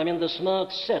knowledge. I'm in the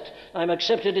smart set. I'm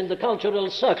accepted in the cultural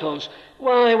circles.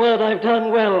 Why, what I've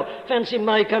done well. Fancy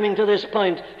my coming to this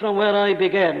point from where I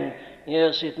began.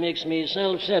 Yes, it makes me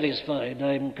self-satisfied.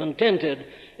 I'm contented.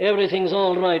 Everything's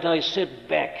all right. I sit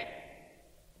back.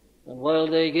 And while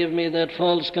they give me that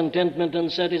false contentment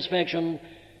and satisfaction,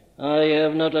 I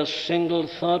have not a single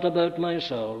thought about my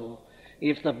soul.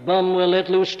 If the bomb were let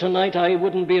loose tonight, I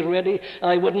wouldn't be ready.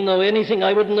 I wouldn't know anything.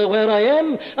 I wouldn't know where I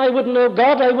am. I wouldn't know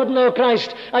God. I wouldn't know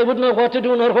Christ. I wouldn't know what to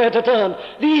do nor where to turn.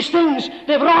 These things,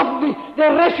 they've robbed me.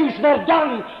 They're refuse. They're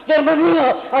dung. They're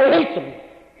manure. I hate them.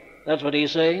 That's what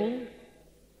he's saying.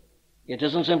 It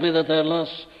isn't simply that they're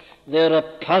lost. They're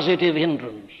a positive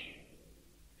hindrance.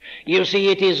 You see,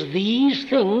 it is these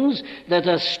things that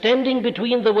are standing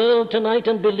between the world tonight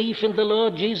and belief in the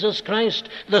Lord Jesus Christ,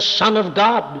 the Son of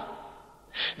God.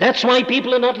 That's why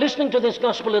people are not listening to this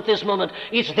gospel at this moment.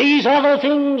 It's these other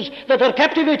things that are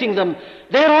captivating them.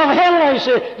 They're of hell, I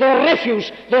say. They're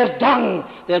refuse. They're dung.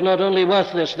 They're not only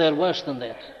worthless, they're worse than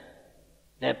that.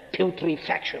 They're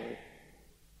putrefaction.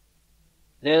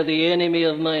 They're the enemy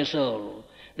of my soul.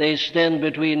 They stand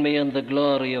between me and the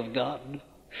glory of God.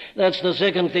 That's the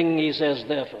second thing he says,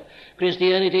 therefore.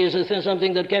 Christianity is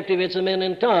something that captivates a man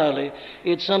entirely.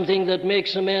 It's something that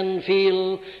makes a man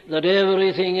feel that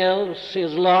everything else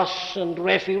is loss and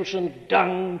refuse and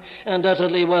dung and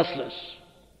utterly worthless.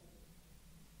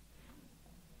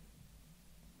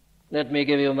 Let me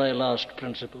give you my last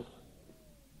principle.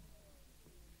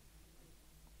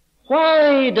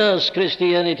 Why does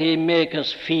Christianity make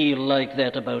us feel like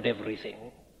that about everything?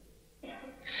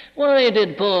 Why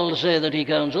did Paul say that he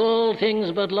counts all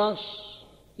things but loss?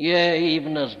 Yea,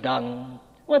 even as dung.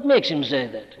 What makes him say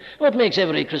that? What makes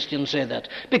every Christian say that?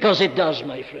 Because it does,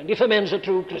 my friend. If a man's a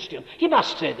true Christian, he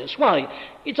must say this. Why?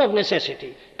 It's of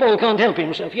necessity. Paul can't help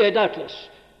himself. Yea, doubtless.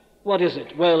 What is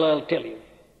it? Well, I'll tell you.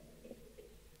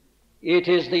 It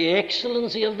is the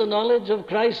excellency of the knowledge of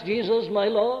Christ Jesus, my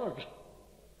Lord.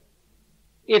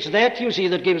 It's that, you see,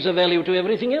 that gives a value to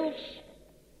everything else.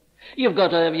 You've got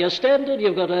to have your standard,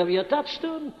 you've got to have your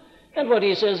touchstone. And what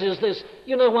he says is this,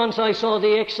 once I saw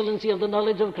the excellency of the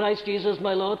knowledge of Christ Jesus,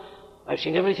 my Lord, I've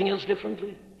seen everything else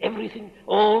differently. Everything,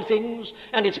 all things,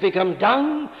 and it's become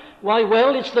dung. Why,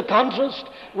 well, it's the contrast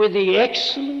with the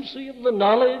excellency of the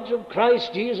knowledge of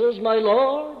Christ Jesus, my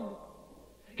Lord.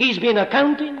 He's been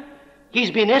accounting. He's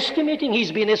been estimating,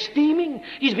 he's been esteeming,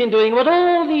 he's been doing what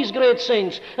all these great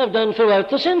saints have done throughout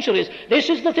the centuries. This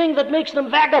is the thing that makes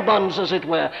them vagabonds, as it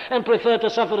were, and prefer to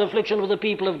suffer affliction with the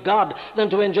people of God than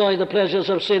to enjoy the pleasures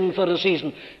of sin for a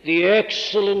season. The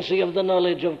excellency of the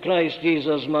knowledge of Christ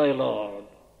Jesus, my Lord.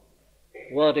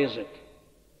 What is it?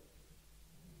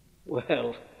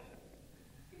 Well,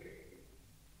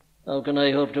 how can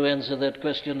I hope to answer that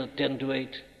question at 10 to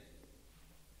 8?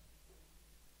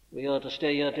 We ought to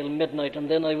stay here till midnight,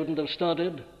 and then I wouldn't have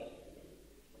started.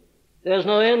 There's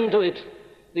no end to it.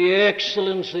 The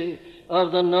excellency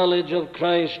of the knowledge of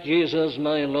Christ Jesus,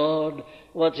 my Lord.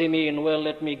 What's he mean? Well,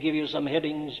 let me give you some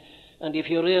headings. And if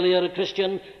you really are a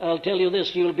Christian, I'll tell you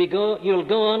this, you'll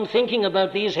go on thinking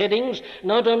about these headings,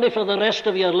 not only for the rest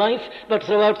of your life, but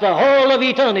throughout the whole of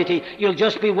eternity. You'll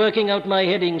just be working out my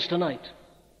headings tonight.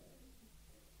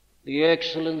 The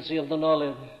excellency of the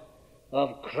knowledge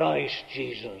of Christ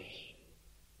Jesus,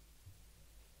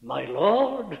 my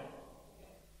Lord,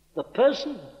 the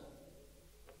person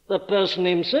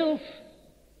himself.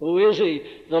 Who is he?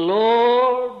 The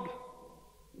Lord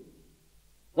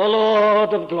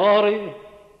of glory,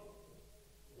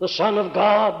 the Son of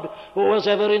God, who was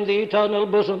ever in the eternal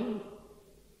bosom.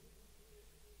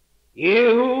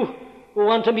 You who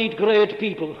want to meet great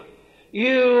people,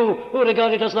 you who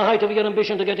regard it as the height of your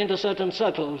ambition to get into certain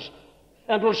circles,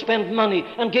 and will spend money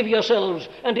and give yourselves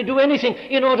and to do anything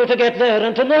in order to get there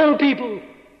and to know people.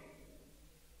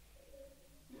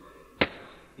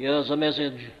 Here's a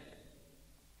message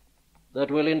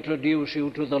that will introduce you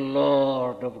to the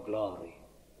Lord of glory,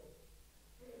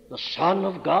 the Son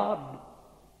of God,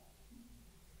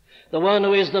 the one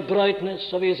who is the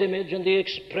brightness of his image and the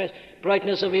express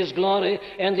brightness of his glory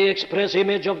and the express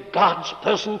image of God's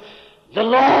person, the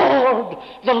Lord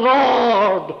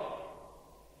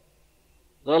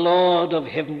of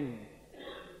heaven.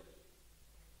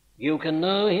 You can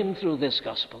know him through this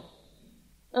gospel.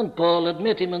 And Paul had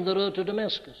met him on the road to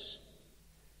Damascus.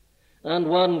 And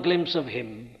one glimpse of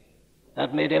him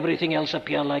had made everything else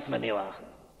appear like manure.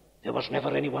 There was never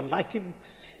anyone like him.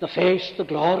 The face, the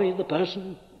glory, the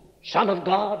person, Son of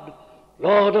God,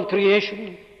 Lord of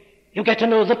creation. You get to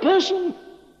know the person.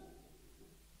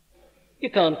 You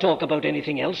can't talk about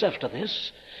anything else after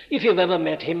this. If you've ever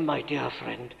met him, my dear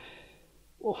friend,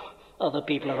 other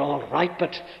people are all right,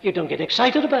 but you don't get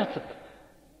excited about them.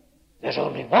 There's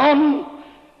only one.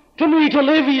 To me to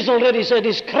live, he's already said,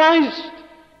 is Christ,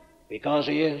 because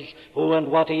he is who and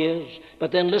what he is.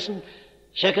 But then listen,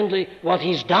 secondly, what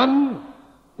he's done.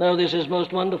 Now this is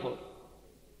most wonderful.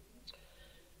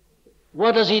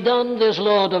 What has he done, this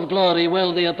Lord of glory?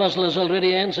 Well, the apostle has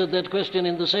already answered that question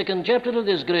in the 2nd chapter of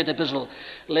this great epistle.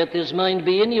 Let this mind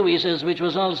be in you, he says, which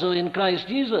was also in Christ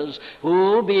Jesus,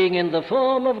 who, being in the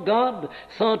form of God,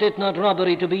 thought it not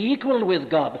robbery to be equal with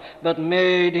God, but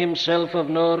made himself of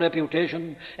no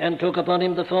reputation, and took upon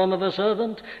him the form of a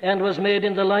servant, and was made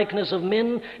in the likeness of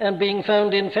men, and being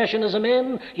found in fashion as a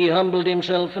man, he humbled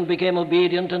himself and became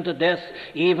obedient unto death,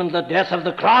 even the death of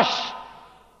the cross.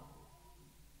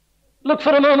 Look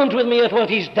for a moment with me at what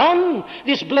he's done,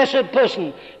 this blessed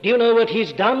person. Do you know what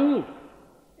he's done?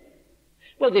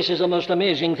 Well, this is a most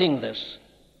amazing thing, this.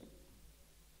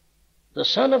 The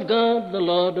Son of God, the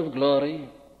Lord of glory,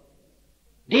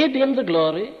 did in the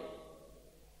glory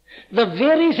the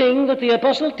very thing that the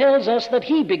apostle tells us that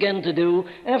he began to do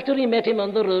after he met him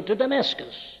on the road to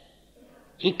Damascus.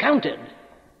 He counted.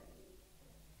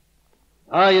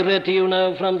 I read to you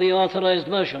now from the Authorized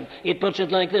Version. It puts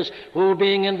it like this: who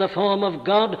being in the form of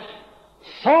God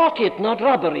thought it not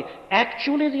robbery.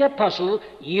 Actually, the apostle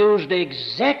used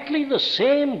exactly the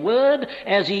same word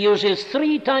as he uses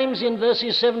 3 times in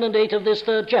verses 7 and 8 of this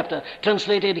 3rd chapter,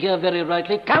 translated here very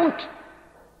rightly, count.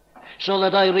 So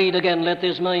that I read again, let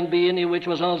this mind be in you which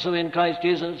was also in Christ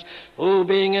Jesus, who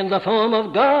being in the form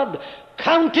of God,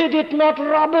 counted it not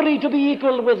robbery to be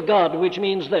equal with God, which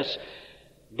means this: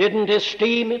 didn't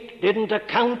esteem it, didn't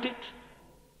account it,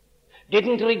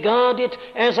 didn't regard it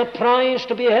as a prize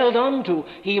to be held on to.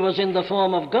 He was in the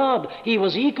form of God. He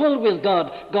was equal with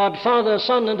God. God, Father,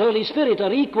 Son, and Holy Spirit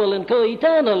are equal and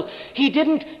co-eternal. He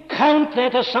didn't count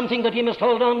that as something that he must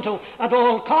hold on to at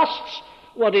all costs.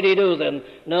 What did he do then?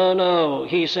 No,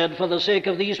 he said, for the sake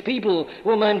of these people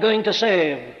whom I'm going to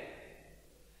save,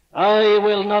 I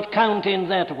will not count in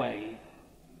that way.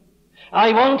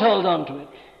 I won't hold on to it.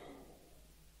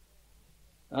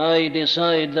 I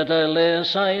decide that I'll lay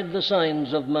aside the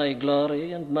signs of my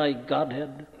glory and my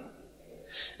Godhead,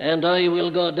 and I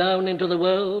will go down into the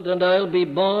world, and I'll be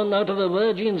born out of a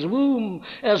virgin's womb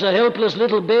as a helpless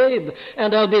little babe,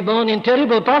 and I'll be born in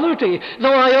terrible poverty,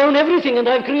 though I own everything and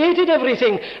I've created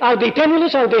everything. I'll be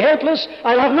penniless, I'll be helpless,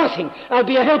 I'll have nothing. I'll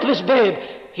be a helpless babe.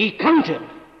 He counted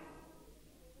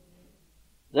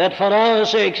that for our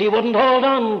sakes he wouldn't hold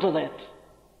on to that,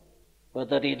 but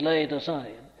that he'd lay it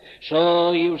aside.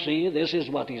 So, you see, this is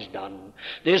what he's done.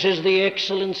 This is the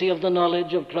excellency of the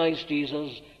knowledge of Christ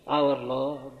Jesus, our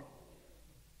Lord.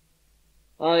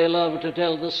 I love to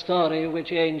tell the story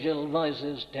which angel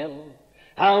voices tell,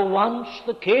 how once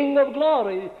the King of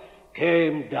glory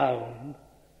came down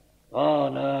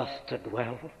on earth to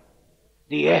dwell.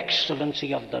 The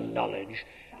excellency of the knowledge.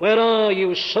 Where are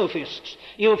you sophists,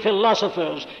 you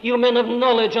philosophers, you men of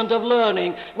knowledge and of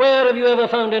learning? Where have you ever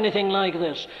found anything like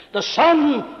this? The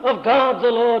Son of God,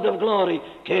 the Lord of glory,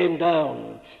 came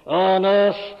down on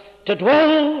earth to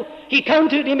dwell. He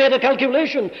counted, he made a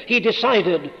calculation. He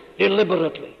decided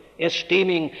deliberately,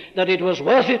 esteeming that it was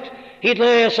worth it, he'd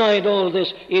lay aside all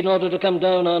this in order to come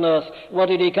down on earth. What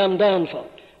did he come down for?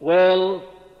 Well,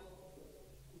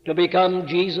 to become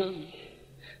Jesus.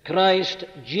 Christ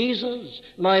Jesus,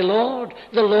 my Lord.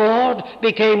 The Lord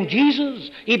became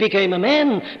Jesus. He became a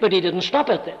man, but he didn't stop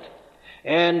at that.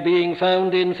 And being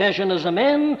found in fashion as a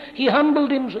man, he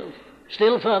humbled himself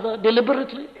still further,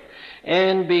 deliberately,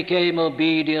 and became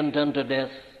obedient unto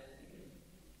death,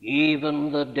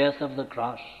 even the death of the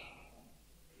cross.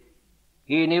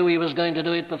 He knew he was going to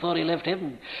do it before he left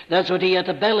heaven. That's what he had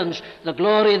to balance, the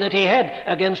glory that he had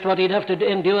against what he'd have to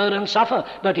endure and suffer.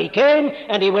 But he came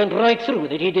and he went right through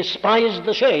with it. He despised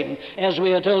the shame, as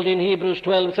we are told in Hebrews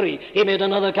 12:3. He made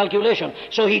another calculation.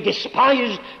 So he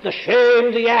despised the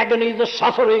shame, the agony, the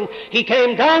suffering. He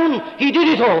came down, he did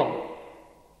it all.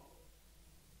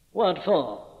 What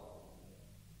for?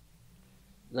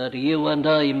 That you and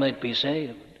I might be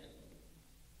saved.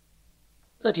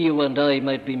 That you and I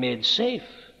might be made safe.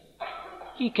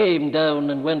 He came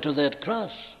down and went to that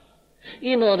cross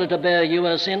in order to bear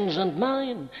your sins and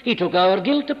mine. He took our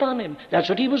guilt upon him. That's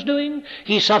what he was doing.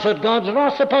 He suffered God's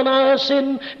wrath upon our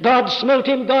sin. God smote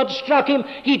him. God struck him.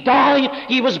 He died.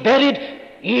 He was buried.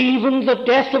 Even the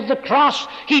death of the cross.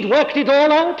 He'd worked it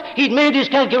all out. He'd made his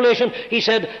calculation. He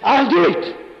said, I'll do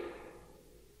it.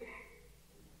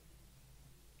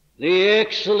 The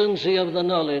excellency of the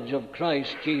knowledge of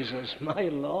Christ Jesus, my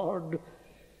Lord.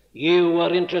 You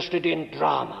are interested in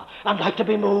drama and like to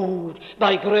be moved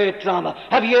by great drama.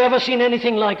 Have you ever seen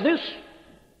anything like this?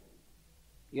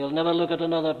 You'll never look at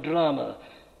another drama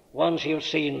once you've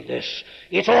seen this.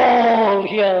 It's all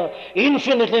here,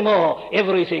 infinitely more,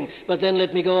 everything. But then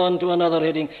let me go on to another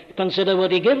heading. Consider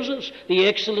what he gives us, the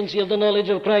excellency of the knowledge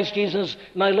of Christ Jesus,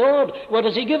 my Lord. What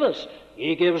does he give us?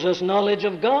 He gives us knowledge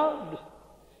of God.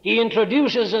 He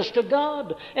introduces us to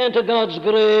God and to God's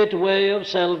great way of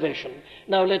salvation.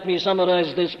 Now let me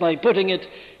summarize this by putting it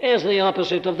as the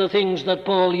opposite of the things that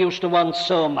Paul used to want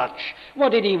so much.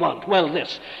 What did he want? Well,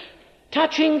 this.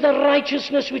 Touching the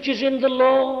righteousness which is in the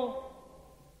law,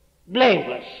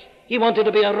 blameless. He wanted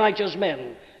to be a righteous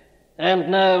man, and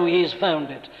now he's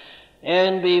found it.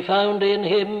 and be found in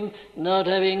him, not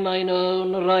having mine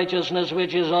own righteousness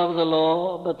which is of the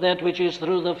law, but that which is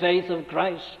through the faith of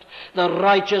Christ, the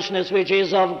righteousness which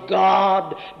is of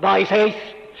God by faith.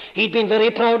 He'd been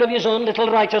very proud of his own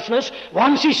little righteousness.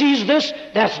 Once he sees this,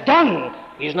 that's done.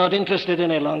 He's not interested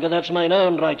any longer. That's mine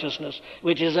own righteousness,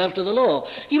 which is after the law.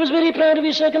 He was very proud of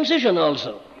his circumcision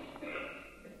also.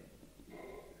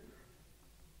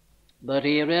 But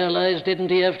he realized, didn't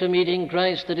he, after meeting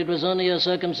Christ, that it was only a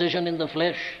circumcision in the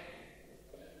flesh?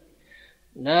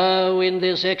 Now, in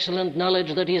this excellent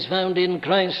knowledge that he's found in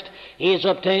Christ, he's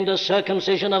obtained a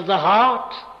circumcision of the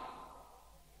heart.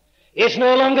 It's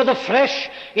no longer the flesh,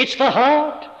 it's the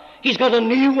heart. He's got a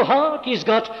new heart. He's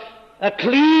got a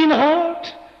clean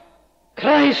heart.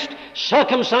 Christ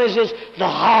circumcises the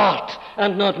heart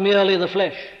and not merely the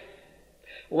flesh.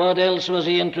 What else was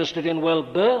he interested in? Well,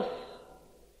 birth.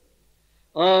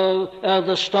 Of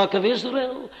the stock of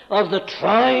Israel, of the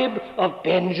tribe of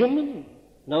Benjamin.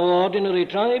 No ordinary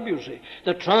tribe, you see.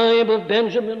 The tribe of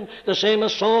Benjamin, the same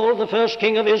as Saul, the first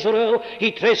king of Israel.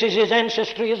 He traces his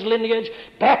ancestry, his lineage,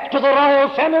 back to the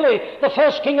royal family, the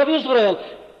first king of Israel.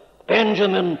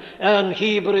 Benjamin, an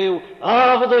Hebrew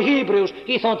of the Hebrews.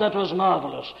 He thought that was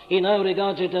marvelous. He now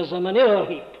regards it as a manure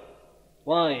heap.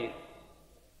 Why?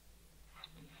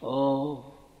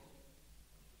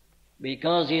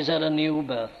 Because he's had a new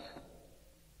birth.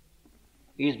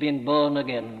 He's been born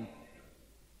again.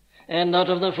 And not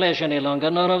of the flesh any longer,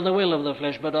 nor of the will of the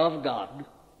flesh, but of God.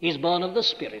 He's born of the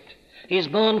Spirit. He's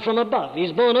born from above.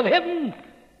 He's born of heaven.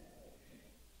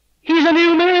 He's a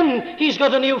new man. He's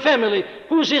got a new family.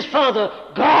 Who's his father?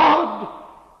 God.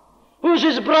 Who's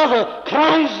his brother?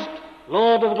 Christ,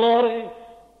 Lord of glory.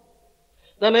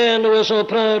 The man who was so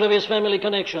proud of his family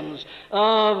connections,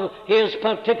 of his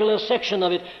particular section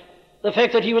of it, the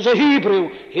fact that he was a Hebrew,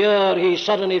 here he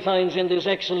suddenly finds in this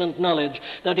excellent knowledge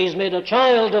that he's made a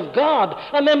child of God,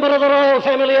 a member of the royal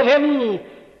family of heaven,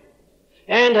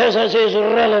 and has as his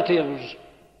relatives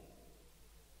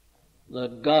the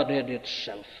Godhead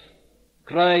itself.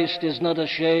 Christ is not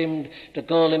ashamed to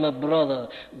call him a brother.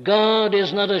 God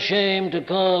is not ashamed to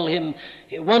call him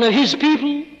one of his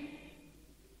people.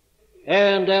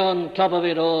 And on top of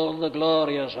it all, the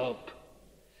glorious hope.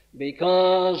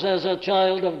 Because as a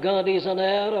child of God, he's an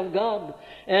heir of God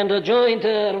and a joint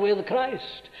heir with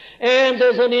Christ. And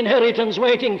there's an inheritance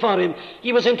waiting for him.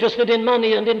 He was interested in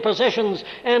money and in possessions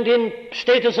and in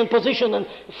status and position and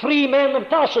free men of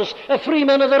Tarsus, a free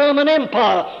man of the Roman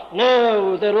Empire.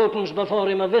 Now there opens before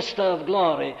him a vista of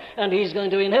glory, and he's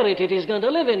going to inherit it. He's going to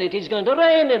live in it. He's going to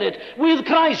reign in it with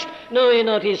Christ. Know ye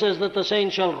not, he says, that the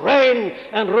saints shall reign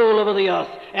and rule over the earth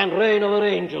and reign over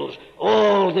angels.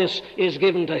 All this is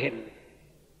given to him.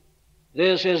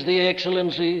 This is the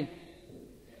excellency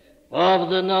of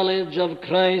the knowledge of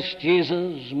Christ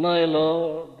Jesus my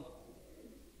Lord.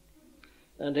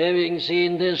 And having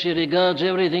seen this, he regards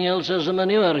everything else as a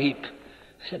manure heap,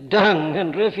 dung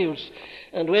and refuse.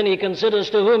 And when he considers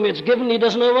to whom it's given, he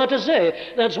doesn't know what to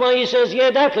say. That's why he says,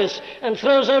 yea, doubtless, and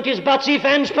throws out his butsy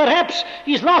fans, perhaps.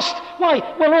 He's lost. Why?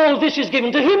 Well, all this is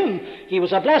given to him. He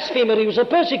was a blasphemer. He was a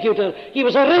persecutor. He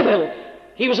was a rebel.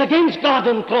 He was against God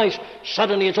and Christ.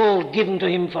 Suddenly it's all given to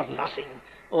him for nothing.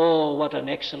 Oh, what an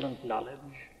excellent knowledge.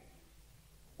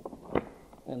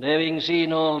 And having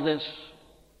seen all this,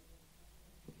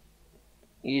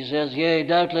 he says, yea,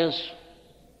 doubtless,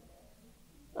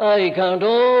 I count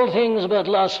all things but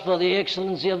loss for the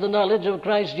excellency of the knowledge of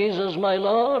Christ Jesus my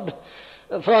Lord,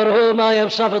 for whom I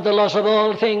have suffered the loss of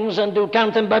all things, and do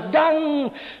count them but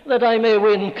dung, that I may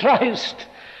win Christ.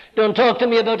 Don't talk to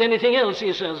me about anything else,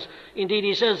 he says. Indeed,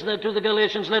 he says that to the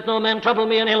Galatians, let no man trouble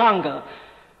me any longer.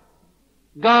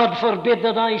 God forbid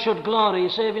that I should glory,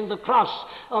 save in the cross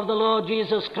of the Lord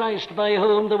Jesus Christ, by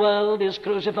whom the world is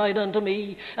crucified unto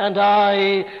me, and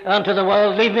I unto the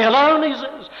world. Leave me alone, he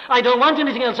says. I don't want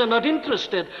anything else. I'm not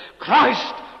interested.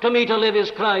 Christ, to me to live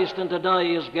is Christ, and to die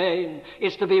is gain.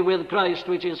 It's to be with Christ,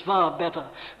 which is far better.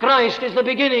 Christ is the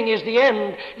beginning, is the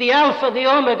end, the Alpha, the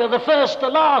Omega, the first, the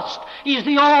last. He's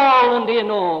the all and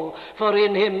in all. For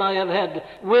in him I have had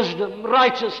wisdom,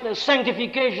 righteousness,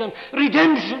 sanctification,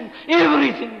 redemption,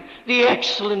 everything, the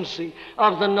excellency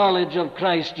of the knowledge of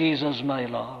Christ Jesus my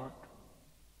Lord.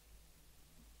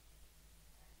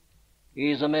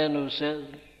 He's a man who says,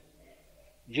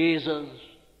 Jesus,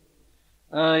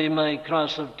 I my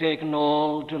cross have taken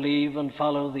all to leave and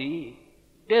follow thee.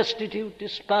 Destitute,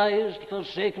 despised,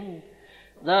 forsaken,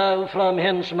 thou from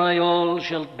hence my all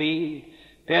shalt be.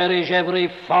 Perish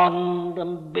every fond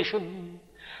ambition,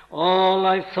 all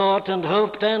I thought and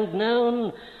hoped and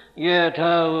known, yet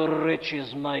how rich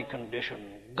is my condition.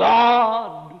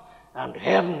 God and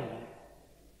heaven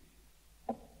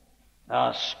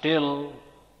are still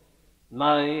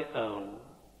my own.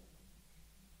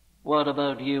 What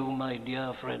about you, my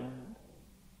dear friend?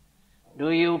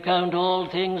 Do you count all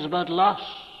things but loss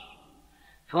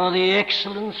for the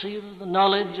excellency of the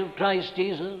knowledge of Christ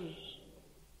Jesus?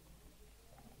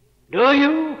 Do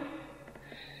you?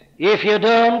 If you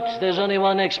don't, there's only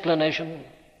one explanation.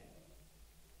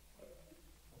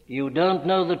 You don't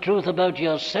know the truth about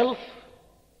yourself,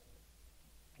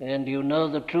 and you know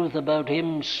the truth about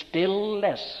him still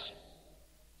less.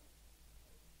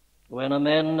 When a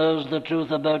man knows the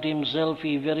truth about himself,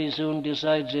 he very soon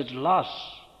decides it's loss.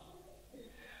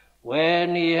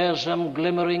 When he has some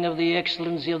glimmering of the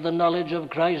excellency of the knowledge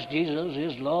of Christ Jesus,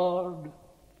 his Lord,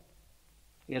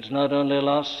 it's not only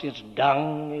loss, it's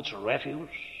dung, it's refuse.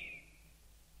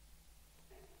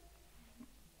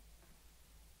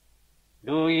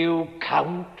 Do you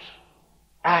count,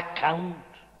 account,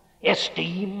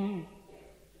 esteem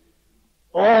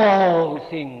all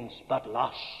things but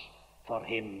loss for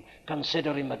him?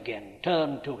 Consider him again.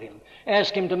 Turn to him.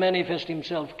 Ask him to manifest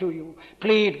himself to you.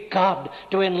 Plead God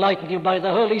to enlighten you by the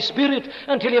Holy Spirit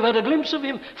until you've had a glimpse of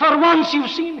him. For once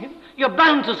you've seen him, you're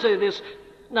bound to say this: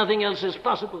 nothing else is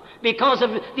possible. Because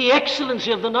of the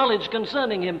excellency of the knowledge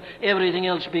concerning him, everything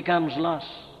else becomes loss.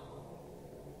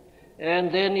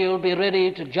 And then you'll be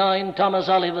ready to join Thomas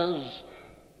Oliver's,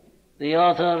 the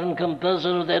author and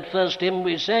composer of that first hymn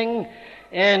we sang,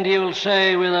 and you'll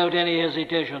say without any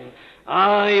hesitation,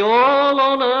 I all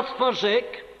on earth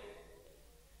forsake,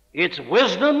 its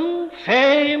wisdom,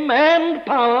 fame, and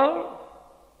power,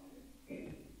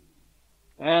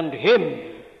 and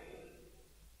him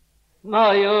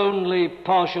my only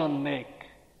portion make,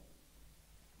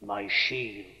 my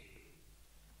shield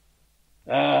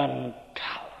and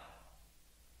tower.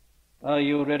 Are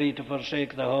you ready to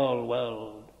forsake the whole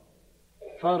world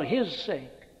for his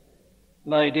sake?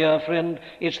 My dear friend,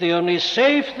 it's the only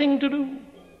safe thing to do.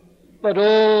 But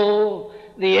oh,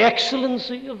 the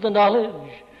excellency of the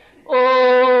knowledge,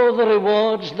 oh, the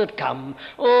rewards that come,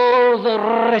 oh, the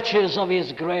riches of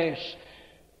his grace,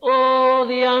 oh,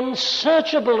 the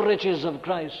unsearchable riches of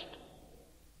Christ.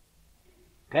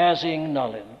 Passing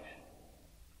knowledge,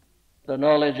 the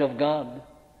knowledge of God,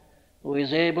 who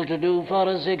is able to do for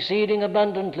us exceeding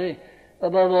abundantly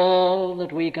above all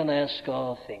that we can ask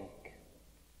or think.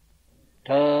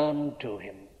 Turn to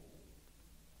him.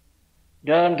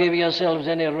 Don't give yourselves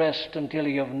any rest until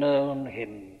you've known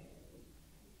him,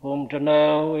 whom to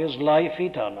know is life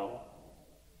eternal.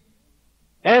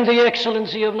 And the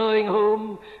excellency of knowing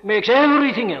whom makes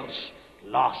everything else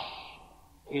loss,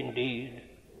 indeed,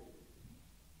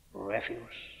 refuse.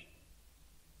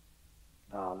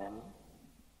 Amen.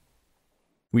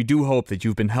 We do hope that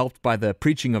you've been helped by the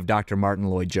preaching of Dr. Martyn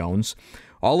Lloyd-Jones.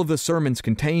 All of the sermons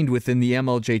contained within the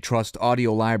MLJ Trust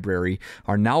audio library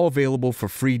are now available for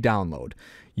free download.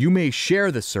 You may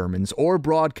share the sermons or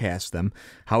broadcast them.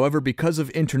 However, because of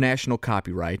international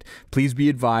copyright, please be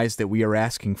advised that we are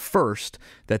asking first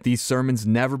that these sermons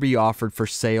never be offered for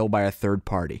sale by a third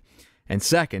party. And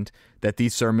second, that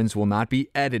these sermons will not be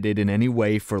edited in any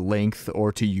way for length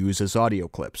or to use as audio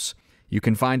clips. You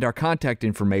can find our contact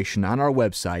information on our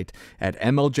website at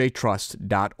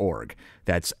mljtrust.org.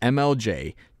 That's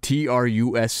mljtrust.org.